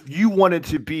 if you wanted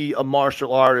to be a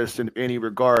martial artist in any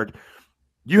regard,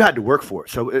 you had to work for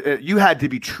it. So you had to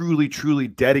be truly, truly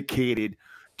dedicated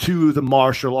to the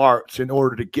martial arts in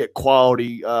order to get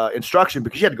quality instruction,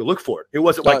 because you had to go look for it. It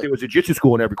wasn't like there was a jiu-jitsu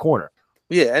school in every corner.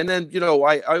 Yeah, and then,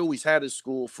 I always had a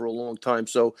school for a long time,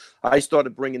 so I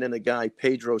started bringing in a guy,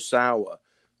 Pedro Sauer,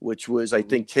 which was, I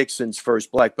think, Hickson's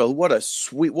first black belt. What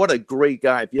a great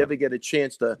guy. If you ever get a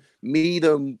chance to meet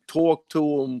him, talk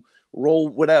to him, roll,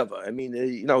 whatever. I mean,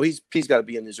 he's got to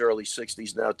be in his early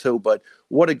 60s now too, but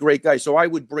what a great guy. So I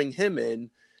would bring him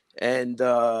in, and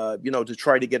to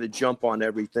try to get a jump on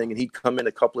everything, and he'd come in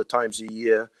a couple of times a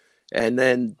year, and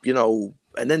then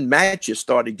Matt just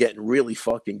started getting really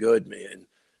fucking good, man.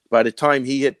 By the time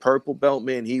he hit purple belt,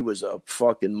 man, he was a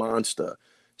fucking monster.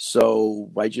 So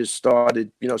I just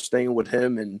started staying with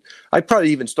him, and I probably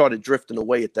even started drifting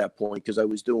away at that point because I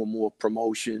was doing more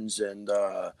promotions and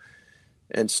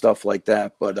stuff like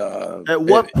that. But at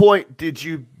what point did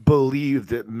you believe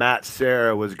that Matt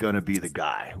Serra was going to be the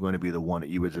guy, going to be the one that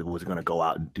you was going to go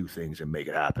out and do things and make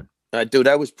it happen? Dude,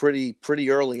 that was pretty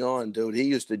early on, dude. He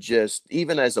used to just,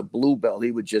 even as a blue belt,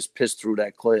 he would just piss through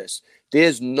that class.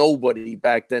 There's nobody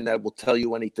back then that will tell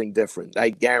you anything different.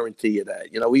 I guarantee you that.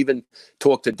 Even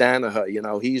talk to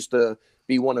Danaher. He used to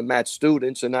be one of Matt's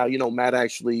students, and now Matt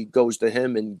actually goes to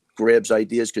him and grabs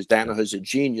ideas because Danaher's a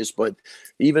genius. But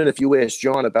even if you ask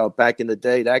John about back in the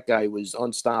day, that guy was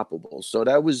unstoppable. So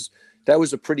that was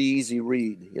a pretty easy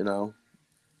read.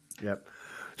 Yep.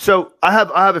 So I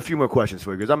have a few more questions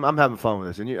for you because I'm having fun with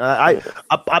this, and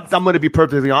I'm going to be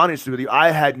perfectly honest with you. I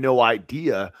had no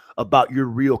idea about your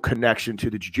real connection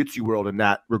to the jiu-jitsu world in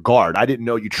that regard. I didn't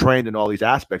know you trained in all these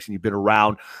aspects and you've been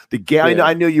around the game. Yeah.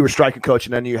 I knew you were striking coach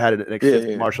and I knew you had an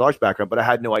extensive martial arts background, but I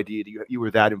had no idea that you were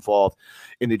that involved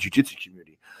in the jiu-jitsu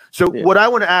community. So what I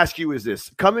want to ask you is this: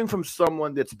 coming from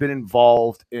someone that's been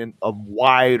involved in a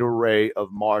wide array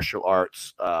of martial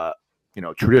arts,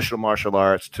 traditional martial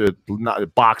arts to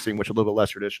not boxing, which is a little bit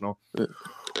less traditional.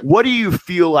 What do you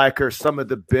feel like are some of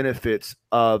the benefits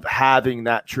of having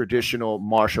that traditional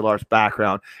martial arts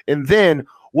background? And then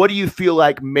what do you feel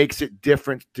like makes it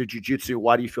different to jiu-jitsu?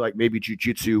 Why do you feel like maybe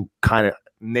jiu-jitsu kind of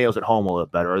nails it home a little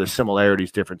better, or the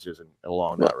similarities, differences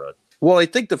along that road? Well, I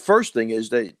think the first thing is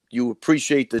that you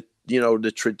appreciate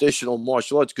the traditional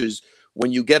martial arts, because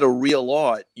when you get a real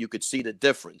art, you could see the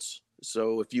difference.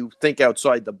 So if you think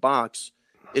outside the box,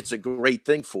 it's a great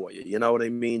thing for you. You know what I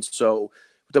mean? So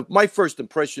my first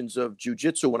impressions of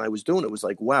jiu-jitsu when I was doing it was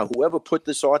like, wow, whoever put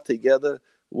this art together,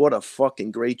 what a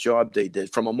fucking great job they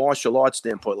did from a martial arts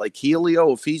standpoint. Like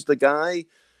Helio, if he's the guy,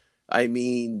 I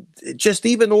mean, just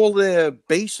even all the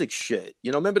basic shit.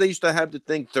 Remember they used to have the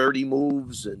thing 30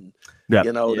 moves and,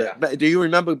 do you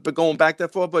remember going back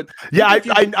that far? But yeah,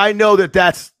 I know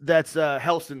that's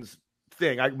Helson's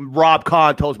thing. Rob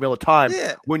Kahn tells me all the time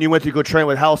when you went to go train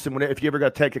with Helson, if you ever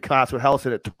got to take a class with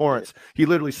Helson at Torrance, he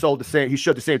literally showed the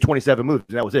same 27 moves,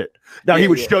 and that was it. Now he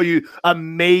would show you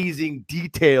amazing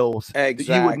details that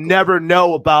you would never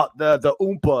know about the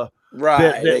Oompa.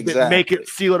 Right, that make it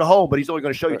seal it home, but he's only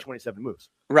going to show you 27 moves.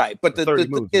 Right, but the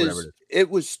thing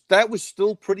is, that was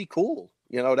still pretty cool.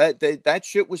 That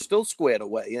shit was still squared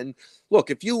away. And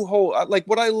look, if you hold, like,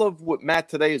 what I love with Matt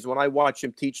today is when I watch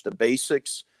him teach the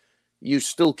basics, you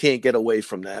still can't get away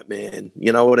from that, man.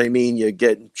 You know what I mean? You're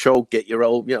getting choked, get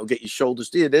your shoulders.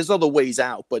 Yeah, there's other ways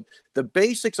out, but the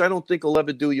basics, I don't think will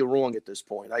ever do you wrong at this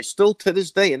point. I still, to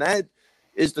this day, and that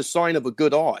is the sign of a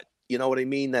good art. You know what I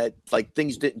mean? That like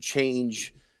things didn't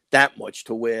change that much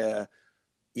to where,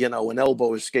 an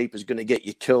elbow escape is going to get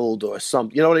you killed or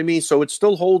something. You know what I mean? So it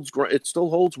still holds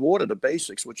water, the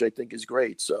basics, which I think is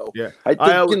great. So I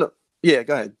think, go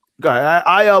ahead.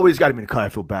 I always got to I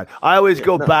feel bad. I always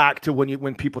go back to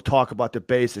when people talk about the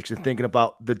basics and thinking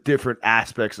about the different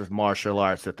aspects of martial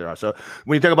arts that there are. So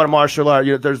when you think about a martial art,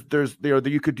 there's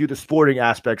you could do the sporting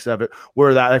aspects of it,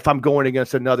 where that if I'm going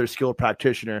against another skilled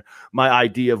practitioner, my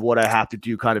idea of what I have to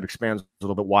do kind of expands a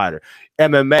little bit wider.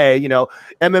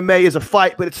 MMA is a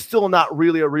fight, but it's still not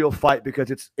really a real fight because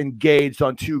it's engaged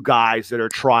on two guys that are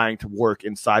trying to work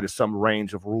inside of some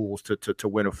range of rules to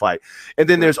win a fight. And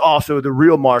then there's also the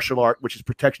real martial art, which is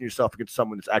protecting yourself against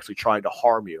someone that's actually trying to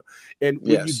harm you. And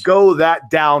when you go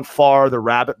that far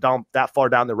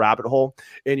down the rabbit hole,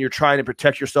 and you're trying to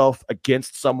protect yourself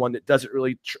against someone that isn't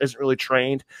really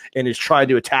trained and is trying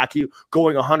to attack you,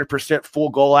 going 100% full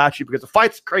goal at you, because the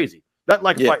fight's crazy. Not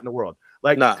like a fight in the world.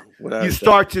 Like you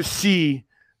start to see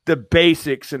the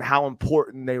basics and how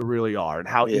important they really are and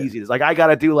how easy it is. Like I got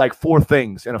to do like 4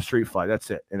 things in a street fight. That's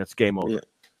it. And it's game over.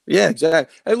 Yeah,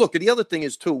 exactly. Hey, look, and the other thing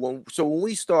is too, when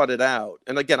we started out,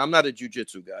 and again, I'm not a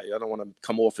jiu-jitsu guy. I don't want to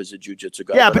come off as a jiu-jitsu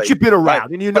guy. Yeah, but you've been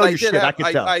around and you know your shit. I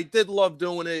can tell. I did love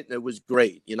doing it, and it was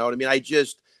great. You know what I mean? I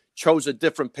just chose a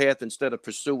different path instead of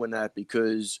pursuing that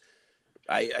because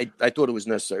I thought it was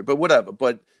necessary. But whatever.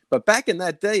 But back in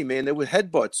that day, man,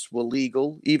 headbutts were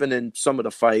legal, even in some of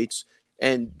the fights.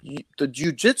 And the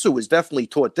jiu-jitsu was definitely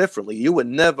taught differently. You were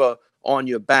never on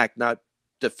your back, not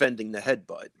defending the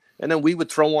headbutt. And then we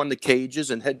would throw on the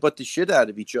cages and headbutt the shit out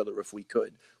of each other if we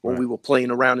could when we were playing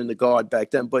around in the guard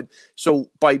back then. But so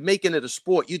by making it a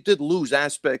sport, you did lose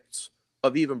aspects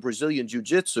of even Brazilian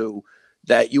jiu-jitsu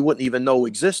that you wouldn't even know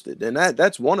existed. And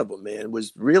that's one of them, man. It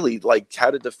was really like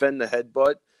how to defend the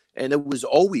headbutt. And it was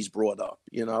always brought up,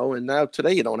 and now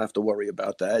today you don't have to worry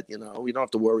about that. You don't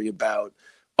have to worry about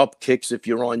up kicks if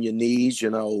you're on your knees,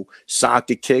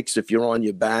 socket kicks if you're on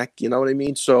your back, you know what I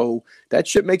mean? So that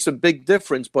shit makes a big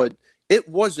difference, but it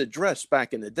was addressed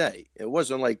back in the day. It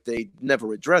wasn't like they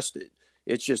never addressed it.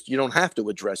 It's just you don't have to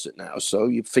address it now, so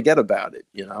you forget about it.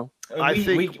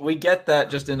 We get that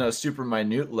just in a super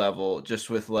minute level, just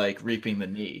with like reaping the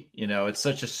knee. It's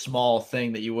such a small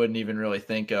thing that you wouldn't even really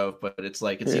think of, but it's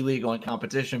like it's illegal in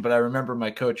competition. But I remember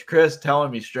my coach Chris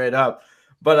telling me straight up,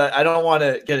 but I don't want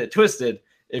to get it twisted.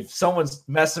 If someone's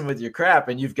messing with your crap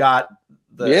and you've got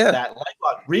that light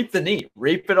lock, reap the knee,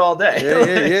 reap it all day.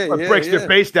 It breaks their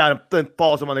face down and then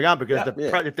falls them on the ground because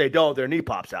if they don't, their knee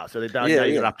pops out. So they don't get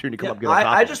an opportunity to come up and get on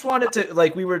top. I just wanted to,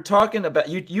 like, we were talking about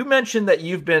you mentioned that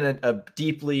you've been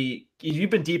deeply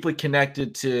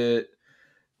connected to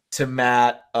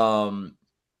Matt and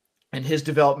his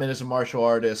development as a martial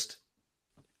artist.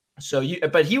 So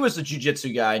but he was a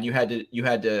jiu-jitsu guy, and you had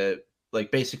to like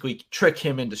basically trick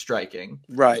him into striking.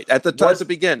 Right. At the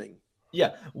beginning.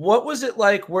 Yeah. What was it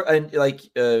like?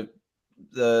 The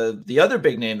other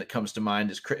big name that comes to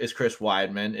mind is Chris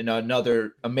Weidman, and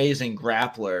another amazing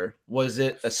grappler. Was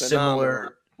it a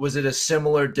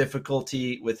similar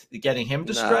difficulty with getting him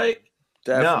to strike?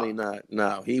 Definitely not.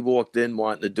 No, he walked in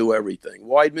wanting to do everything.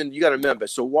 Weidman, you got to remember.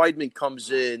 So Weidman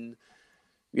comes in,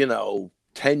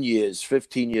 10 years,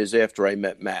 15 years after I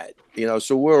met Matt.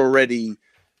 So we're already.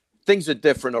 Things are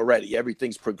different already.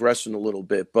 Everything's progressing a little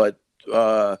bit, but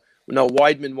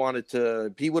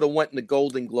Weidman he would have went in the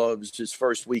Golden Gloves his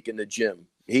first week in the gym.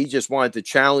 He just wanted to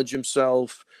challenge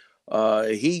himself.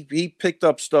 He picked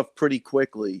up stuff pretty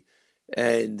quickly,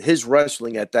 and his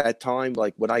wrestling at that time,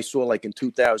 like when I saw like in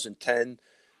 2010,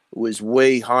 was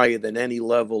way higher than any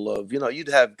level of, you'd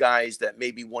have guys that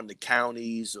maybe won the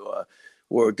counties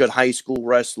or a good high school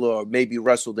wrestler or maybe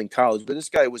wrestled in college, but this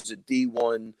guy was a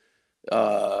D1,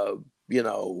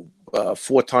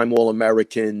 four-time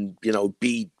All-American, he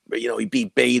beat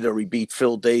Bader, he beat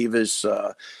Phil Davis,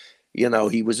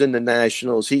 he was in the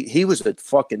Nationals. He was at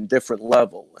fucking different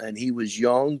level, and he was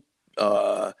young.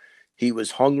 He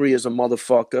was hungry as a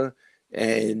motherfucker,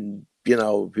 and,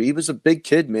 he was a big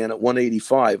kid, man, at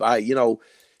 185.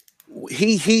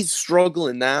 He's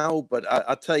struggling now, but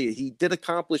I'll tell you, he did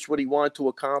accomplish what he wanted to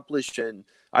accomplish, and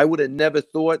I would have never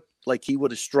thought like he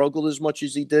would have struggled as much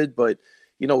as he did, but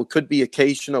it could be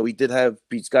occasional.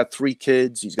 He's got 3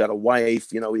 kids, he's got a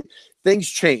wife, things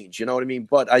change, you know what I mean?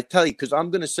 But I tell you, because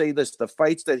I'm going to say this, the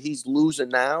fights that he's losing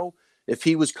now, if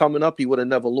he was coming up, he would have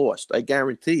never lost. I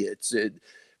guarantee it.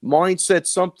 Mindset,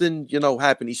 something,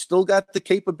 happened. He's still got the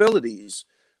capabilities,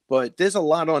 but there's a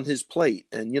lot on his plate,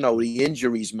 and, the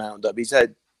injuries mount up. He's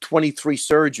had 23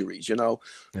 surgeries,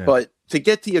 but to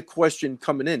get to your question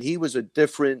coming in, he was a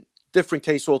different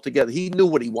case altogether. He knew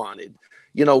what he wanted.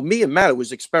 Me and Matt, it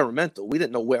was experimental. We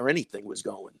didn't know where anything was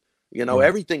going.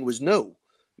 Everything was new.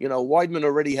 Weidman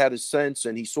already had a sense,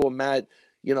 and he saw Matt,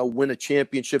 win a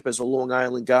championship as a Long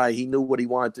Island guy. He knew what he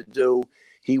wanted to do.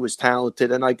 He was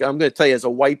talented. And I'm going to tell you, as a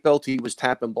white belt, he was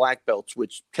tapping black belts,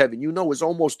 which, Kevin, is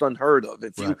almost unheard of.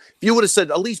 If you would have said,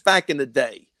 at least back in the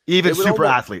day. Even super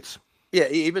athletes. Yeah,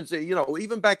 even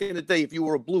back in the day, if you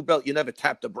were a blue belt, you never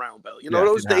tapped a brown belt.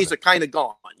 Those days are kind of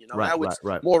gone. Now it's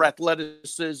more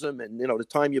athleticism and the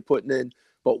time you're putting in.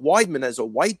 But Weidman, as a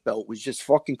white belt, was just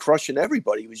fucking crushing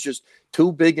everybody. He was just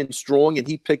too big and strong, and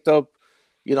he picked up.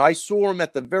 I saw him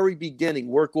at the very beginning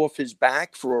work off his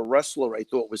back for a wrestler. I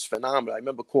thought was phenomenal. I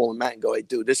remember calling Matt and go, "Hey,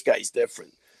 dude, this guy's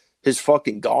different. His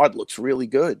fucking guard looks really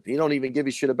good. He don't even give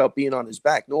a shit about being on his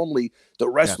back. Normally, the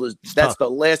wrestlers, that's the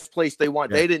last place they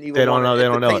want. Yeah. They didn't even they don't know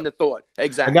the thought.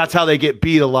 Exactly. And that's how they get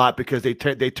beat a lot, because they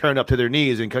turn up to their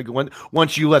knees. And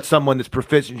once you let someone that's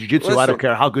proficient in jiu-jitsu, I don't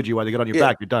care how good you are, they get on your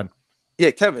back, you're done. Yeah,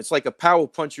 Kevin, it's like a power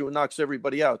punch who knocks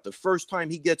everybody out. The first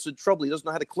time he gets in trouble, he doesn't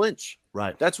know how to clinch.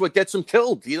 Right. That's what gets him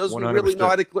killed. He doesn't 100%. really know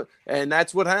how to clinch. And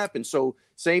that's what happens. So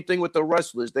same thing with the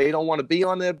wrestlers. They don't want to be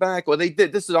on their back, or they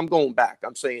did. I'm going back.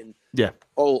 I'm saying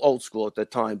old school at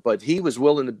that time. But he was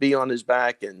willing to be on his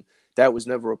back, and that was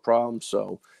never a problem.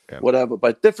 So whatever.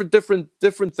 But different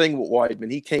thing with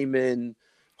Weidman. He came in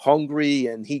hungry,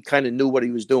 and he kind of knew what he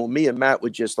was doing. Me and Matt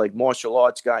were just like martial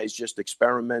arts guys, just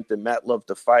experimenting. Matt loved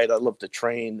to fight. I loved to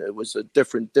train. It was a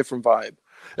different vibe.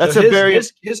 That's so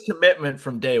his commitment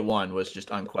from day one was just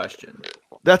unquestioned.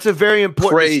 That's a very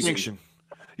important distinction.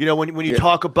 When you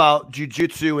talk about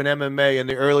jiu-jitsu and MMA in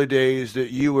the early days that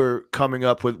you were coming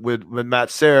up with Matt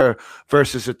Serra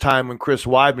versus the time when Chris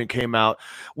Weidman came out,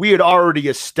 we had already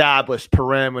established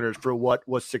parameters for what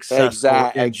was successful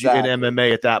in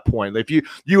MMA at that point. If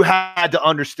you had to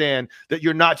understand that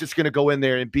you're not just going to go in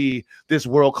there and be this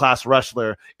world-class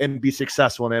wrestler and be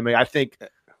successful in MMA. I think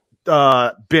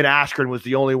Ben Askren was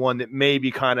the only one that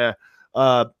maybe kind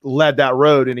of led that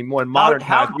road anymore. In modern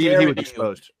times, he was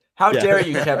exposed. How dare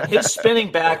you, Kevin? His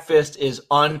spinning back fist is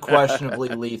unquestionably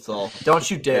lethal. Don't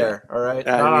you dare, all right?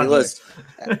 I mean, listen,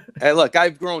 hey, look,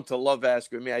 I've grown to love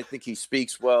Askren. I mean, I think he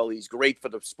speaks well. He's great for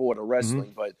the sport of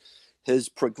wrestling, but his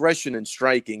progression in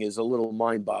striking is a little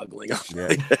mind-boggling.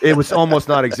 Yeah. It was almost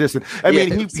non-existent. I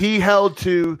mean, he held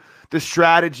to the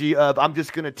strategy of, I'm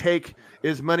just going to take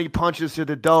as many punches to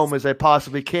the dome as I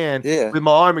possibly can with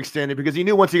my arm extended, because he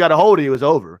knew once he got a hold of you, it was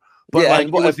over. But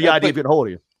it was the idea of getting a hold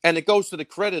of you. And it goes to the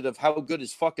credit of how good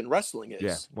his fucking wrestling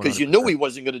is. Because you knew he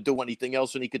wasn't going to do anything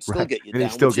else, and he could still get you down,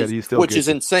 which is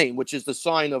insane, which is the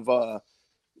sign of a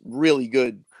really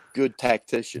good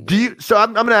tactician. So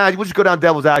I'm going to ask, we'll just go down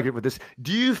devil's advocate with this.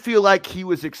 Do you feel like he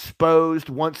was exposed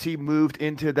once he moved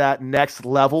into that next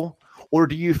level? Or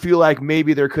do you feel like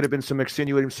maybe there could have been some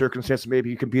extenuating circumstances? Maybe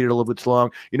he competed a little bit too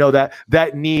long. You know,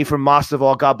 that knee from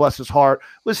Masvidal, God bless his heart,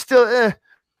 was still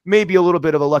maybe a little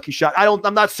bit of a lucky shot.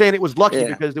 I'm not saying it was lucky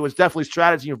because there was definitely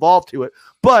strategy involved to it.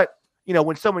 But, you know,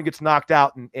 when someone gets knocked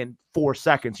out in 4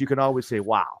 seconds, you can always say,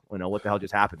 wow, you know, what the hell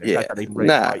just happened there? Not even ready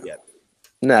to fight yet.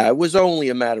 Nah, it was only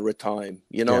a matter of time.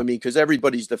 You know what I mean? Because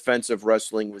everybody's defensive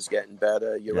wrestling was getting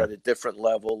better. You're at a different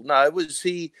level. No, it was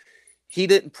he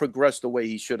didn't progress the way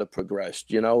he should have progressed,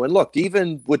 you know. And look,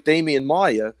 even with Damian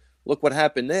Maia, look what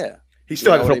happened there. He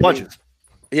still had to throw punches.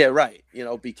 Yeah, right. You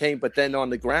know, but then on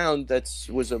the ground,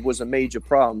 was a major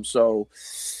problem. So,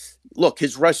 look,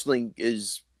 his wrestling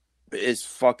is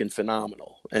fucking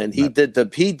phenomenal, and he did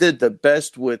the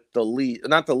best with the least,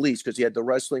 not the least, because he had the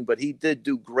wrestling, but he did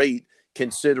do great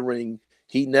considering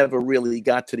he never really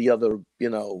got to the other, you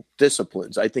know,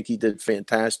 disciplines. I think he did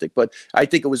fantastic, but I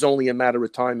think it was only a matter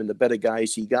of time, and the better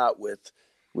guys he got with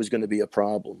was going to be a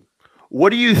problem.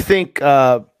 What do you think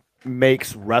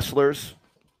makes wrestlers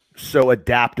so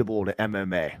adaptable to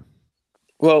MMA?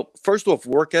 Well, first off,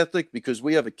 work ethic, because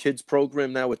we have a kids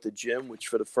program now at the gym, which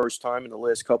for the first time in the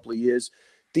last couple of years,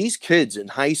 these kids in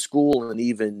high school and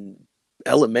even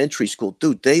elementary school,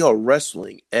 dude, they are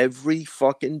wrestling every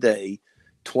fucking day,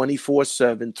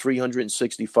 24/7,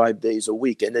 365 days a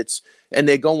week. And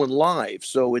they're going live.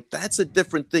 So that's a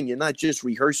different thing. You're not just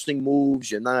rehearsing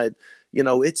moves. You're not, you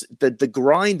know, it's the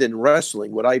grind in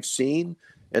wrestling, what I've seen,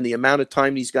 and the amount of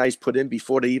time these guys put in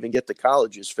before they even get to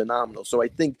college is phenomenal. So I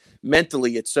think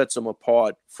mentally it sets them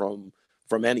apart from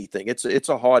anything. It's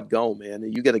a hard go, man.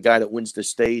 And you get a guy that wins the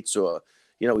states, or,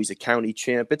 you know, he's a county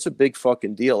champ. It's a big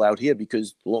fucking deal out here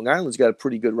because Long Island's got a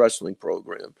pretty good wrestling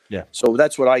program. Yeah. So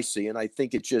that's what I see. And I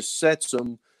think it just sets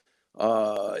them,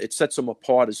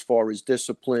 apart as far as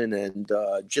discipline and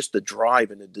just the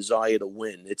drive and the desire to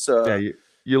win. It's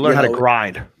you learn how to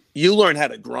grind. You learn how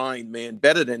to grind, man,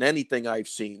 better than anything I've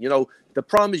seen. You know, the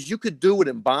problem is you could do it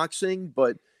in boxing,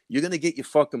 but you're going to get your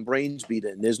fucking brains beat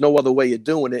in. There's no other way of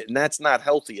doing it, and that's not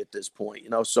healthy at this point, you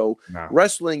know. So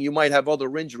wrestling, you might have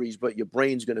other injuries, but your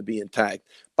brain's going to be intact.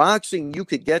 Boxing, you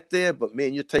could get there, but,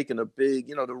 man, you're taking a big,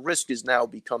 you know, the risk is now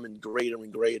becoming greater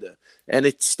and greater. And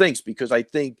it stinks because I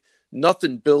think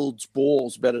nothing builds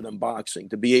balls better than boxing,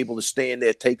 to be able to stand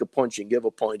there, take a punch, and give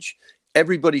a punch.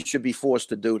 Everybody should be forced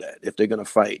to do that if they're going to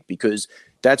fight, because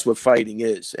that's what fighting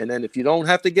is. And then if you don't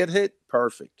have to get hit,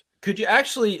 perfect. Could you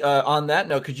actually, on that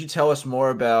note, could you tell us more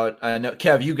about, I know,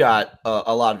 Kev, you got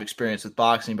a lot of experience with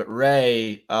boxing, but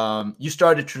Ray, you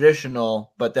started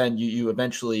traditional, but then you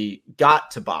eventually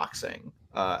got to boxing.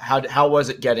 How was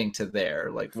it getting to there?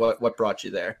 Like, what brought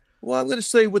you there? Well, I'm going to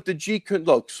say with the Jeet Kune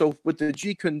Do. So with the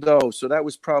Jeet Kune Do, so that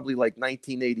was probably like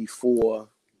 1984.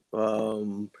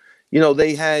 You know,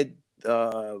 they had,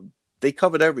 they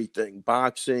covered everything: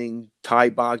 boxing, Thai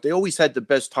box. They always had the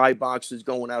best Thai boxers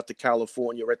going out to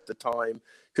California at the time,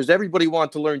 because everybody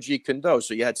wanted to learn Jeet Kune Do.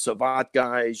 So you had Savate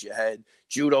guys, you had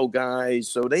judo guys.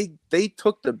 So they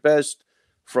took the best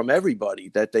from everybody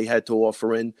that they had to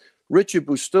offer. And Richard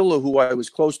Bustillo, who I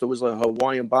was close to, was a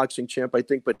Hawaiian boxing champ, I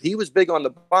think, but he was big on the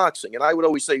boxing. And I would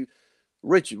always say,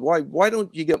 Richard, why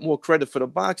don't you get more credit for the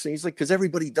boxing? He's like, because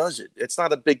everybody does it. It's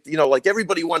not a big, you know, like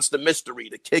everybody wants the mystery,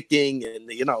 the kicking, and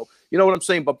you know what I'm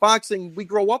saying. But boxing, we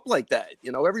grow up like that.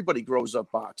 You know, everybody grows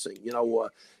up boxing. You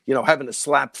know, having a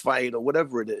slap fight or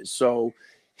whatever it is. So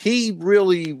he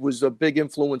really was a big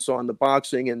influence on the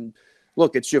boxing. And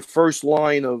look, it's your first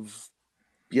line of,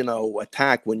 you know,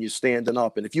 attack when you're standing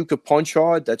up. And if you could punch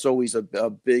hard, that's always a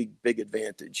big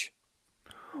advantage.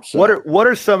 So. What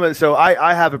are some of, so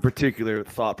I have a particular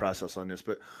thought process on this,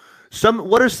 but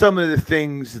what are some of the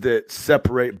things that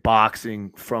separate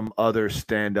boxing from other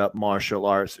stand-up martial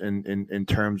arts in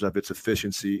terms of its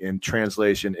efficiency and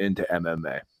translation into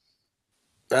MMA?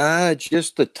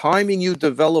 Just the timing you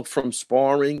develop from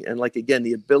sparring, and like again,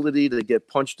 the ability to get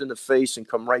punched in the face and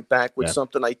come right back with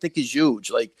something, I think is huge.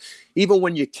 Like even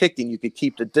when you're kicking, you could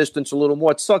keep the distance a little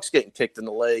more. It sucks getting kicked in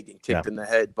the leg and kicked in the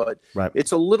head, but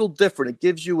it's a little different. It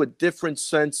gives you a different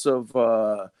sense of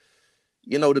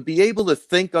to be able to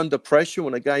think under pressure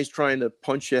when a guy's trying to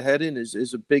punch your head in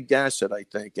is a big asset, I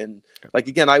think. And like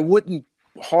again, I wouldn't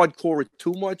hardcore it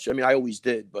too much. I mean, I always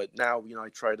did, but now I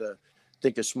try to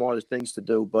think of smarter things to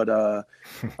do. But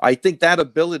I think that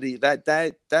ability,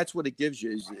 that's what it gives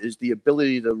you is the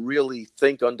ability to really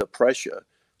think under pressure.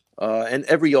 And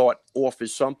every art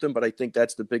offers something, but I think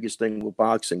that's the biggest thing with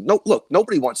boxing. No, look,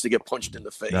 nobody wants to get punched in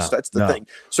the face. That's the thing.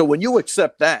 So when you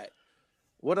accept that,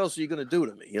 what else are you going to do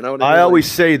to me? You know what I mean? I always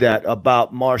say that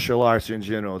about martial arts in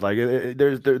general. Like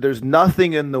there's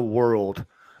nothing in the world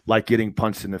like getting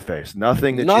punched in the face.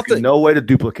 Nothing. No way to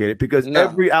duplicate it, because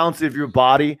every ounce of your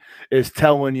body is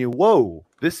telling you, whoa,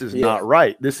 this is not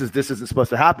right. This isn't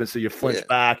supposed to happen. So you flinch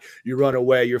back, you run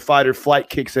away, your fight or flight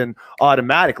kicks in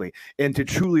automatically. And to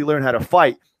truly learn how to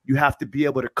fight, you have to be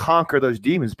able to conquer those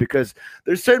demons, because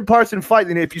there's certain parts in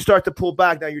fighting. If you start to pull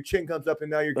back, now your chin comes up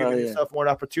and now you're giving yourself more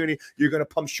opportunity. You're going to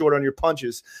pump short on your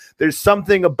punches. There's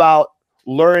something about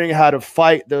learning how to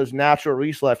fight those natural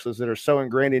reflexes that are so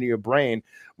ingrained into your brain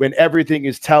when everything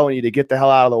is telling you to get the hell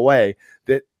out of the way,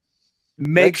 that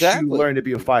makes you learn to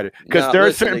be a fighter. Because there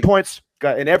are certain points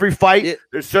in every fight.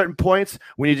 There's certain points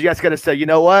when you just got to say, you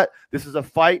know what, this is a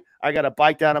fight. I got to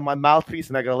bite down on my mouthpiece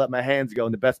and I got to let my hands go,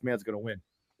 and the best man's going to win.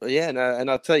 Yeah, and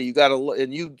I'll tell you, you got to,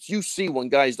 and you see when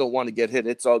guys don't want to get hit,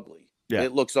 it's ugly. Yeah.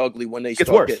 It looks ugly when they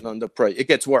start getting under pressure. It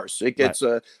gets worse. It gets.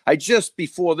 I just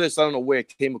before this, I don't know where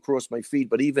it came across my feed,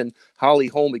 but even Holly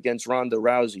Holm against Ronda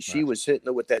Rousey, she was hitting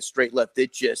her with that straight left.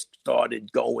 It just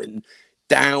started going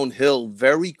downhill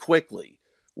very quickly.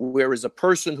 Whereas a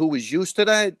person who was used to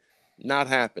that, not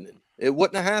happening. It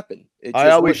wouldn't have happened. I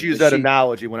always use that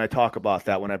analogy when I talk about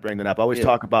that, when I bring that up. I always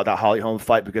talk about that Holly Holm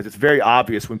fight, because it's very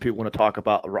obvious when people want to talk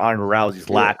about Ronda Rousey's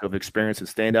lack of experience in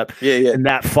stand-up in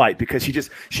that fight, because she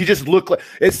just looked like,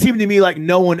 it seemed to me like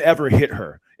no one ever hit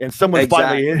her, and someone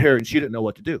finally hit her and she didn't know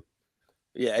what to do.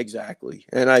 Yeah, exactly.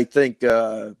 And I think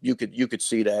you could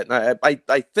see that. And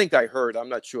I think I heard, I'm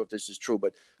not sure if this is true,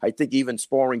 but I think even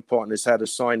sparring partners had to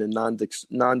sign a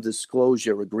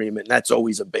non-disclosure agreement. And that's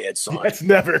always a bad sign. That's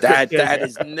never that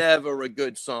is never a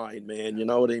good sign, man. You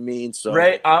know what I mean? So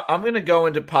Ray, I'm going to go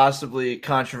into possibly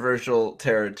controversial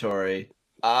territory.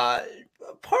 Part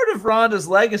of Ronda's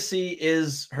legacy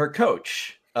is her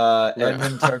coach.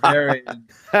 Edmund Targaryen,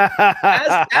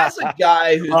 as a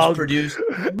guy who's produced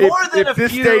more than a few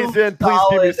stays in, please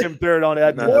give me some dirt on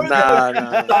Edmund.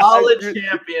 Solid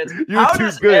champions.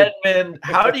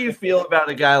 How do you feel about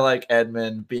a guy like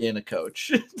Edmund being a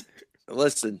coach?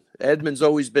 Listen, Edmund's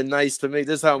always been nice to me.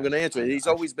 This is how I'm going to answer it. He's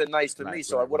always been nice to me.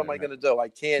 So what am I going to do? I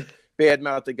can't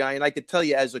badmouth the guy. And I could tell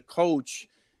you, as a coach,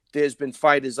 there's been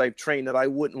fighters I've trained that I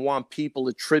wouldn't want people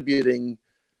attributing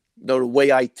the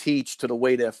way I teach to the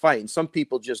way they're fighting. Some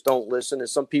people just don't listen, and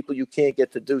some people you can't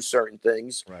get to do certain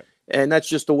things. Right. And that's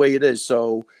just the way it is.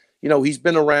 So, he's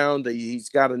been around, he's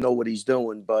got to know what he's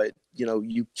doing, but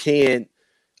you can't,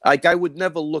 like, I would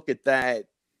never look at that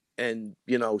and,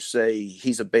 say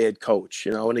he's a bad coach,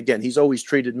 and again, he's always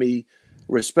treated me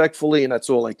respectfully, and that's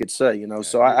all I could say,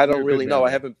 so I don't really know. I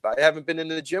haven't been in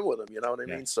the gym with him, you know what I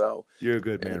mean? So you're a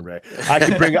good man, Ray. I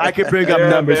can bring up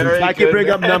numbers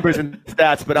numbers and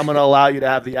stats, but I'm going to allow you to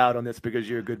have the out on this because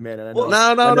you're a good man. And I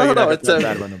know, no. It's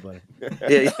bad about nobody.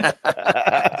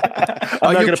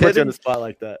 I'm not going to put you on the spot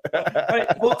like that. Right,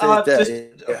 well,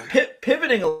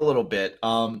 pivoting a little bit,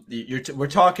 we're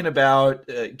talking about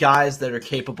guys that are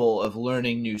capable of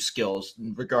learning new skills,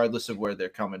 regardless of where they're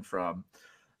coming from.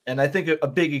 And I think a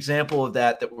big example of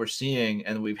that we're seeing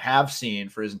and we have seen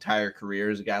for his entire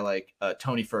career is a guy like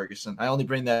Tony Ferguson. I only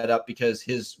bring that up because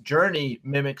his journey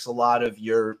mimics a lot of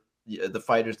the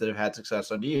fighters that have had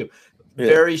success under you. Yeah.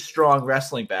 Very strong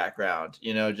wrestling background,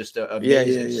 just a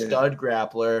amazing stud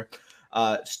grappler,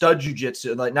 stud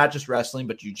jiu-jitsu, like not just wrestling,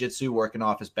 but jiu-jitsu, working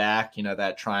off his back,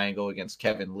 that triangle against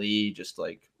Kevin Lee, just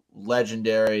like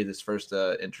legendary, this first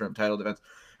interim title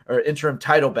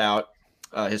bout.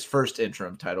 His first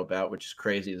interim title bout, which is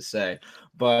crazy to say.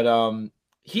 But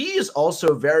he is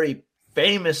also very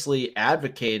famously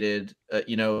advocated,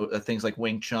 things like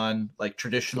Wing Chun, like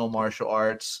traditional martial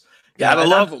arts. Gotta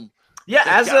love him. Yeah,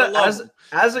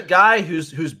 as a guy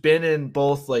who's been in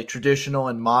both like traditional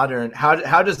and modern, how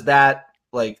does that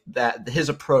his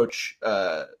approach?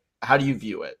 How do you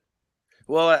view it?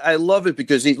 Well, I love it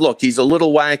because he's a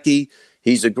little wacky.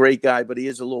 He's a great guy, but he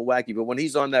is a little wacky. But when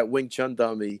he's on that Wing Chun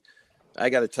dummy, I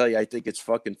got to tell you, I think it's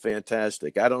fucking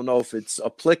fantastic. I don't know if it's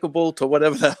applicable to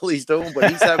whatever the hell he's doing, but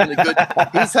he's having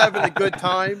a good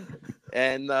time,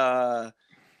 and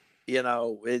you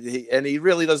know, and he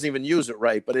really doesn't even use it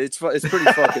right. But it's pretty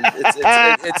fucking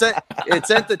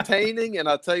it's entertaining, and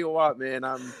I'll tell you what, man,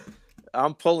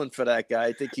 I'm pulling for that guy.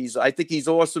 I think he's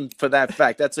awesome for that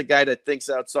fact. That's a guy that thinks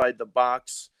outside the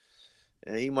box.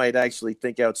 And he might actually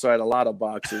think outside a lot of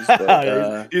boxes.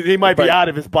 But, he might be out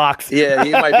of his box. Yeah,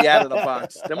 he might be out of the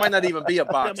box. There might not even be a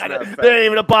box. There ain't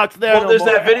even a box there. Well, there's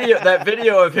that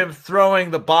video of him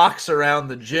throwing the box around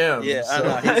the gym. Yeah, so.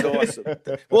 I know, he's awesome.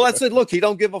 Well, that's it. Look, he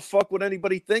don't give a fuck what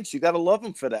anybody thinks. You got to love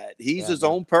him for that. He's his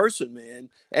own person, man,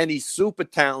 and he's super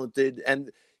talented.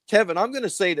 And Kevin, I'm going to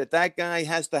say that guy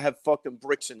has to have fucking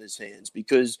bricks in his hands,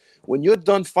 because when you're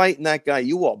done fighting that guy,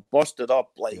 you are busted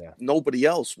up like nobody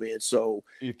else, man. So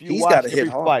he's got to hit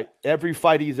hard. Every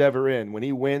fight he's ever in, when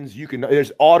he wins,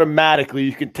 there's automatically,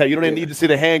 you can tell. You don't even need to see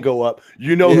the hand go up.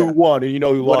 You know who won and you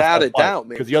know who lost. Without a doubt, man.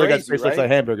 Because the other guy's face looks like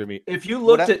hamburger meat. If you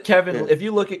look at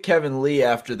Kevin Lee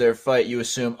after their fight, you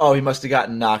assume, oh, he must have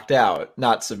gotten knocked out.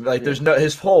 There's no,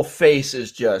 his whole face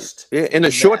is just in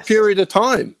a short period of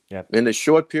time. Yeah. In a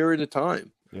short period of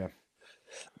time. Yeah.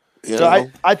 So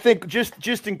I think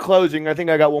just in closing, I think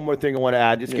I got one more thing I want to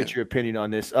add. Just get your opinion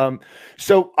on this.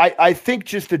 So I think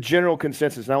just the general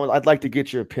consensus. Now I'd like to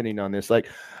get your opinion on this. Like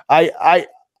I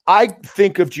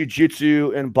think of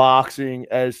jiu-jitsu and boxing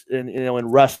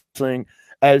and wrestling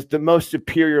as the most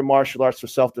superior martial arts for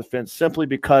self-defense, simply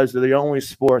because they're the only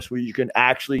sports where you can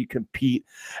actually compete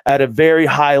at a very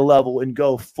high level and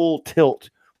go full tilt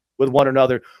with one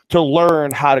another to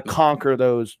learn how to conquer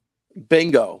those.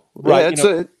 Bingo. Right. That's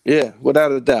it. Yeah,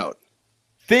 without a doubt.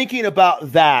 Thinking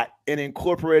about that and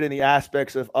incorporating the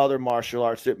aspects of other martial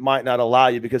arts that might not allow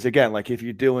you, because again, like if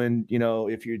you're doing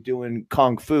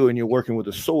kung fu and you're working with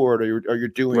a sword, or you're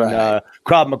doing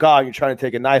Krav Maga and you're trying to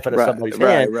take a knife out of somebody's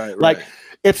hand,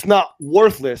 it's not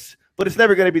worthless, but it's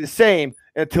never going to be the same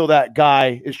until that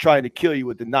guy is trying to kill you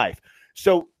with the knife.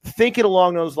 So thinking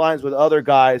along those lines with other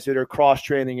guys that are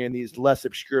cross-training in these less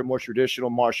obscure, more traditional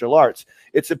martial arts,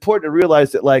 it's important to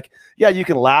realize that, you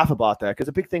can laugh about that, because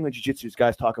a big thing with jiu-jitsu is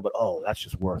guys talk about, oh, that's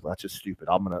just worthless, that's just stupid,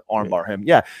 I'm going to armbar him.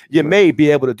 Yeah, you may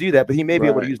be able to do that, but he may be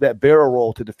able to use that barrel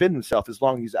roll to defend himself as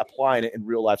long as he's applying it in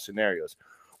real-life scenarios.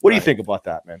 What do you think about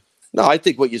that, man? No, I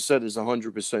think what you said is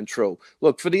 100% true.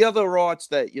 Look, for the other arts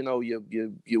that,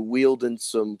 you're wielding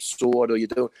some sword or you're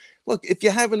doing, look, if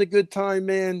you're having a good time,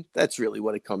 man, that's really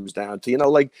what it comes down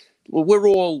to. We're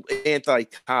all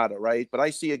anti-kata, right? But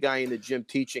I see a guy in the gym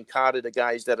teaching kata to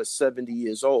guys that are 70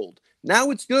 years old. Now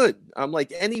it's good. I'm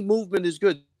like, any movement is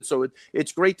good. So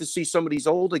it's great to see some of these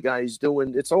older guys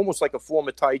doing, it's almost like a form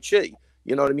of Tai Chi.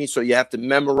 You know what I mean? So you have to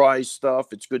memorize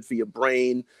stuff. It's good for your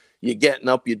brain. You're getting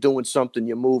up, you're doing something,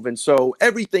 you're moving. So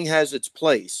everything has its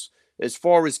place. As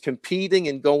far as competing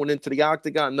and going into the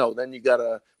octagon, no, then you got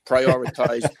to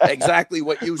prioritize exactly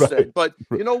what you said. But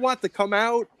you know what? To come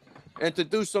out and to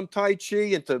do some Tai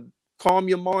Chi and to calm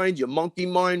your mind, your monkey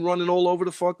mind running all over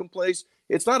the fucking place,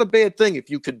 it's not a bad thing if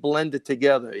you could blend it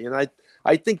together. And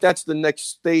I think that's the next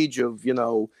stage of,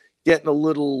 getting a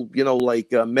little,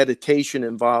 meditation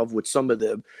involved with some of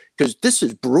them, because this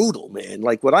is brutal, man.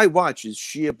 Like what I watch is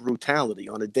sheer brutality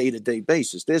on a day-to-day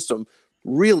basis. There's some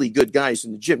really good guys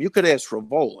in the gym. You could ask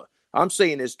Frevola. I'm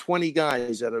saying there's 20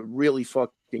 guys that are really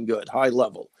fucking good, high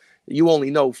level. You only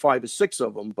know 5 or 6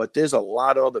 of them, but there's a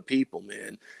lot of other people,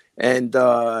 man. And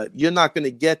you're not going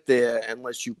to get there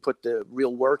unless you put the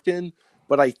real work in.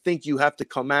 But I think you have to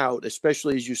come out,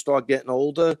 especially as you start getting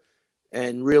older,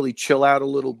 and really chill out a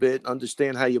little bit,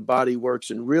 understand how your body works,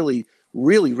 and really,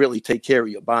 really, really take care of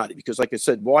your body. Because like I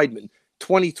said, Weidman,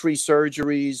 23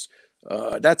 surgeries,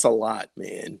 that's a lot,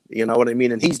 man. You know what I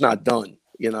mean? And he's not done.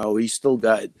 He's still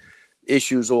got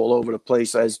issues all over the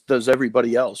place, as does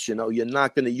everybody else. You're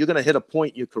going to hit a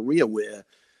point in your career where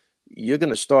you're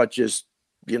going to start just,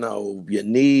 your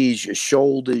knees, your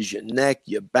shoulders, your neck,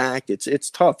 your back.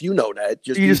 It's tough. You know that.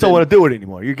 You just don't want to do it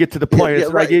anymore. You get to the point,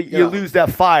 you lose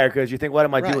that fire because you think, what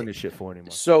am I doing this shit for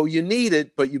anymore? So you need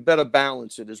it, but you better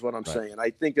balance it, is what I'm saying. I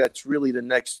think that's really the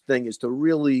next thing, is to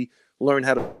really learn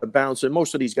how to balance it.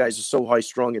 Most of these guys are so high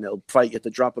strung and they'll fight at the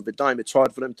drop of a dime. It's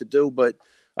hard for them to do, but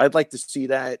I'd like to see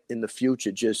that in the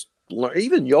future. Just learn,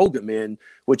 even yoga, man,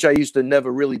 which I used to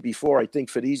never really before. I think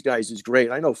for these guys is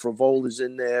great. I know Frevola is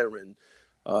in there, and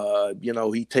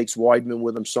he takes Weidman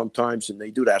with him sometimes, and they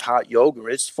do that hot yoga.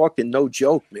 It's fucking no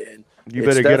joke, man. You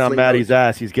better get on Matty's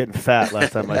ass. He's getting fat.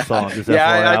 Last time I saw him,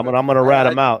 I'm gonna rat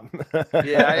him out.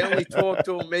 I only talked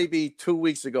to him maybe 2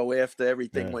 weeks ago after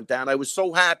everything went down. I was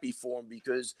so happy for him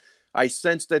because I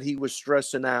sensed that he was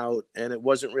stressing out, and it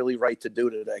wasn't really right to do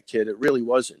to that kid. It really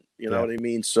wasn't. You know what I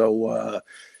mean? So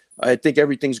I think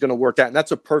everything's going to work out, and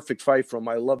that's a perfect fight for him.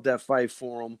 I love that fight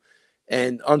for him.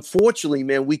 And unfortunately,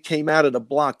 man, we came out of the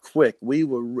block quick.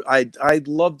 I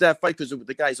loved that fight because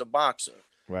the guy's a boxer.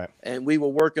 Right. And we were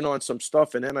working on some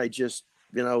stuff, and then I just,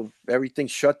 everything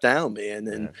shut down, man.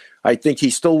 And I think he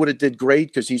still would have did great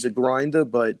because he's a grinder,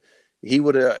 but he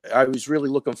would have. I was really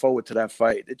looking forward to that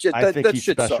fight. It just I think that he's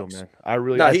shit special, sucks.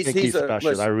 man. I think he's special.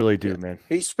 Listen, I really do, man.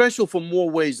 He's special for more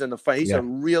ways than the fight. He's a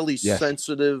really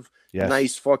sensitive,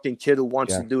 nice fucking kid who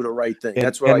wants to do the right thing.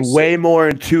 That's what I say. Way more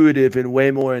intuitive and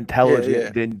way more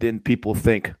intelligent than people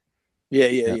think.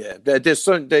 Yeah. There's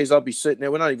certain days I'll be sitting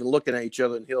there. We're not even looking at each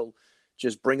other, and he'll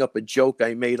just bring up a joke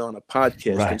I made on a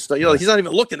podcast and stuff. He's not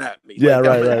even looking at me. Yeah,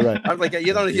 like, right. I'm like,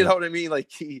 you know what I mean? Like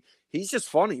he's just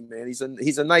funny, man. He's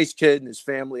a nice kid, and his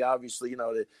family, obviously,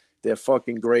 they're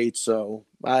fucking great. So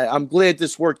I'm glad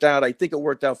this worked out. I think it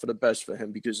worked out for the best for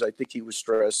him because I think he was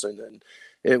stressing, and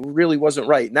it really wasn't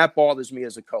right. And that bothers me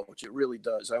as a coach. It really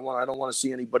does. I don't want to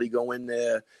see anybody go in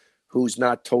there who's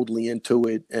not totally into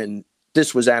it. And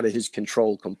this was out of his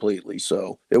control completely.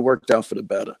 So it worked out for the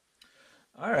better.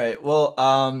 All right. Well,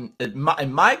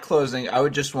 in my closing, I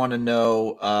would just want to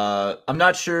know, I'm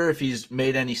not sure if he's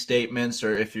made any statements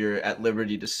or if you're at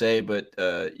liberty to say, but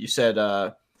you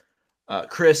said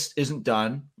Chris isn't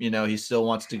done. He still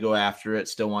wants to go after it,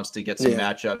 still wants to get some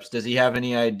matchups. Does he have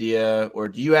any idea, or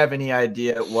do you have any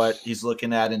idea what he's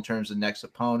looking at in terms of next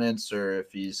opponents, or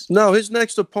if he's... No, his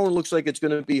next opponent looks like it's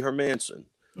going to be Hermansson.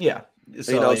 Yeah.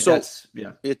 So,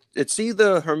 it's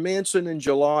either Hermansson in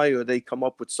July or they come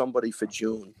up with somebody for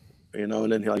June, and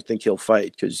then I think he'll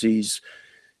fight because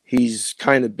he's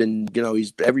kind of been,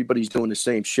 everybody's doing the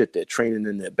same shit. They're training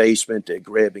in their basement. They're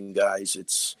grabbing guys.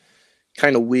 It's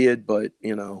kind of weird, but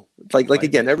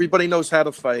again, everybody knows how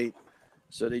to fight.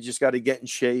 So they just got to get in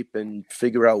shape and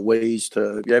figure out ways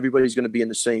to, everybody's going to be in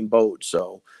the same boat.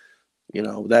 So,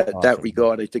 that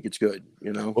regard, I think it's good,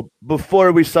 Well,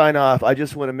 before we sign off, I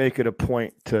just want to make it a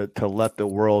point to let the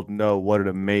world know what an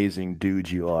amazing dude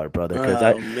you are, brother.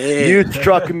 Because you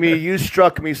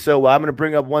struck me so well. I'm going to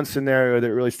bring up one scenario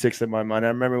that really sticks in my mind. I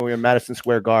remember when we were in Madison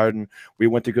Square Garden, we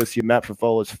went to go see Matt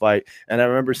Fafola's fight, and I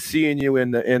remember seeing you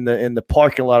in the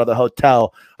parking lot of the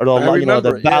hotel, or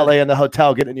the valet in the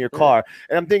hotel, getting in your car,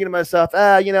 and I'm thinking to myself,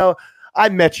 I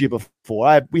met you before.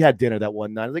 We had dinner that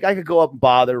one night. Like, I could go up and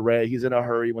bother Ray. He's in a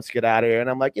hurry. He wants to get out of here. And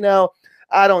I'm like,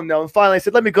 I don't know. And finally I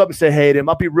said, let me go up and say hey to him.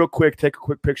 I'll be real quick, take a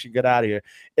quick picture and get out of here.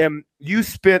 And you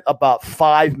spent about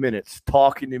 5 minutes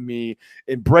talking to me,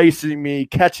 embracing me,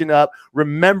 catching up,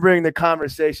 remembering the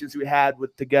conversations we had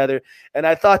together. And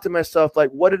I thought to myself, like,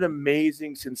 what an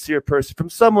amazing, sincere person from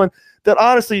someone that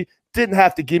honestly didn't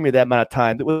have to give me that amount of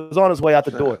time. That was on his way out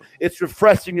the door. It's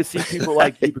refreshing to see people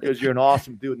like you because you're an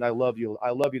awesome dude, and I love you. I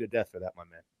love you to death for that, my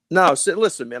man. No,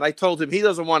 listen, man. I told him he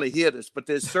doesn't want to hear this, but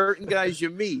there's certain guys you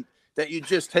meet that you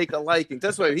just take a liking.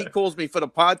 That's why he calls me for the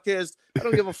podcast. I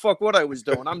don't give a fuck what I was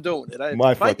doing. I'm doing it.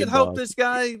 If I can help this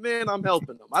guy, man, I'm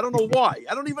helping him. I don't know why.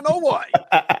 I don't even know why.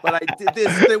 But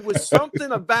there was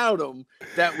something about him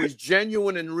that was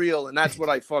genuine and real, and that's what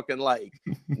I fucking like.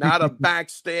 Not a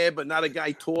backstab, but not a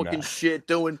guy talking shit,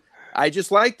 doing. I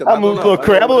just liked him. I'm a little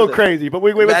crazy, but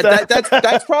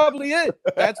that's probably it.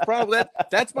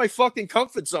 That's my fucking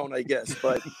comfort zone, I guess.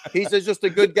 But he's just a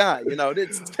good guy.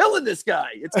 It's killing this guy.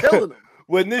 It's killing him.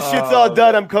 When this shit's all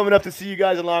done, I'm coming up to see you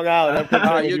guys in Long Island.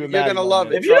 You're gonna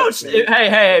love it.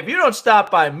 If you don't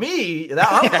stop by me,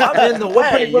 I'm in the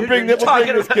way. We'll bring this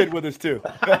kid with us too.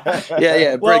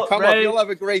 Yeah. Well, come up. You'll have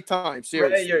a great time.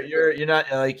 Seriously, Ray, you're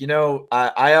not like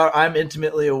I'm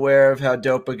intimately aware of how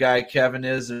dope a guy Kevin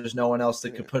is. There's no one else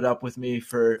that could put up with me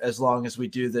for as long as we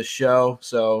do this show.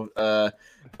 So.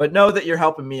 But know that you're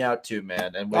helping me out too,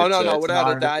 man. And no,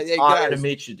 without a doubt. It's an honor to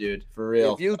meet you, dude. For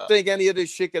real. If you think any of this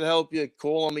shit can help you,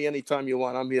 call on me anytime you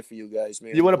want. I'm here for you guys,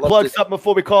 man. You want to plug something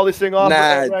before we call this thing off?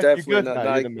 Nah, definitely not.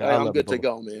 I'm good to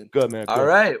go, man. Good, man. Good. All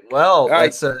right. Well,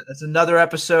 that's another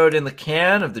episode in the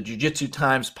can of the Jiu-Jitsu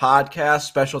Times podcast.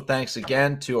 Special thanks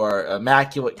again to our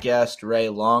immaculate guest, Ray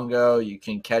Longo. You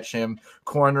can catch him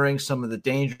cornering some of the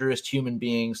dangerous human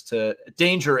beings I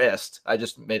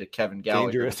just made a Kevin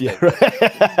Gallagher. Dangerous, yeah,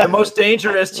 right. The most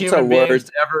dangerous human beings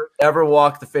to ever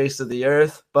walk the face of the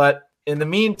earth. But in the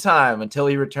meantime, until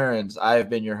he returns, I have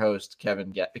been your host,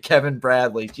 Kevin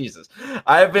Bradley. Jesus.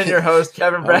 I have been your host,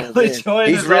 Kevin Bradley. He's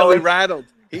really rattled.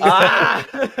 We'll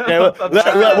edit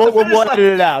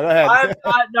it out. Go ahead.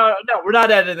 No, we're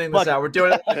not editing this out. We're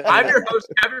doing it. I'm your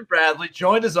host, Kevin Bradley,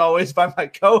 joined as always by my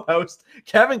co-host,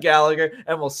 Kevin Gallagher,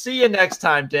 and we'll see you next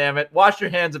time, damn it. Wash your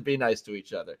hands and be nice to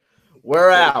each other.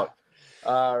 We're out.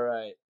 All right.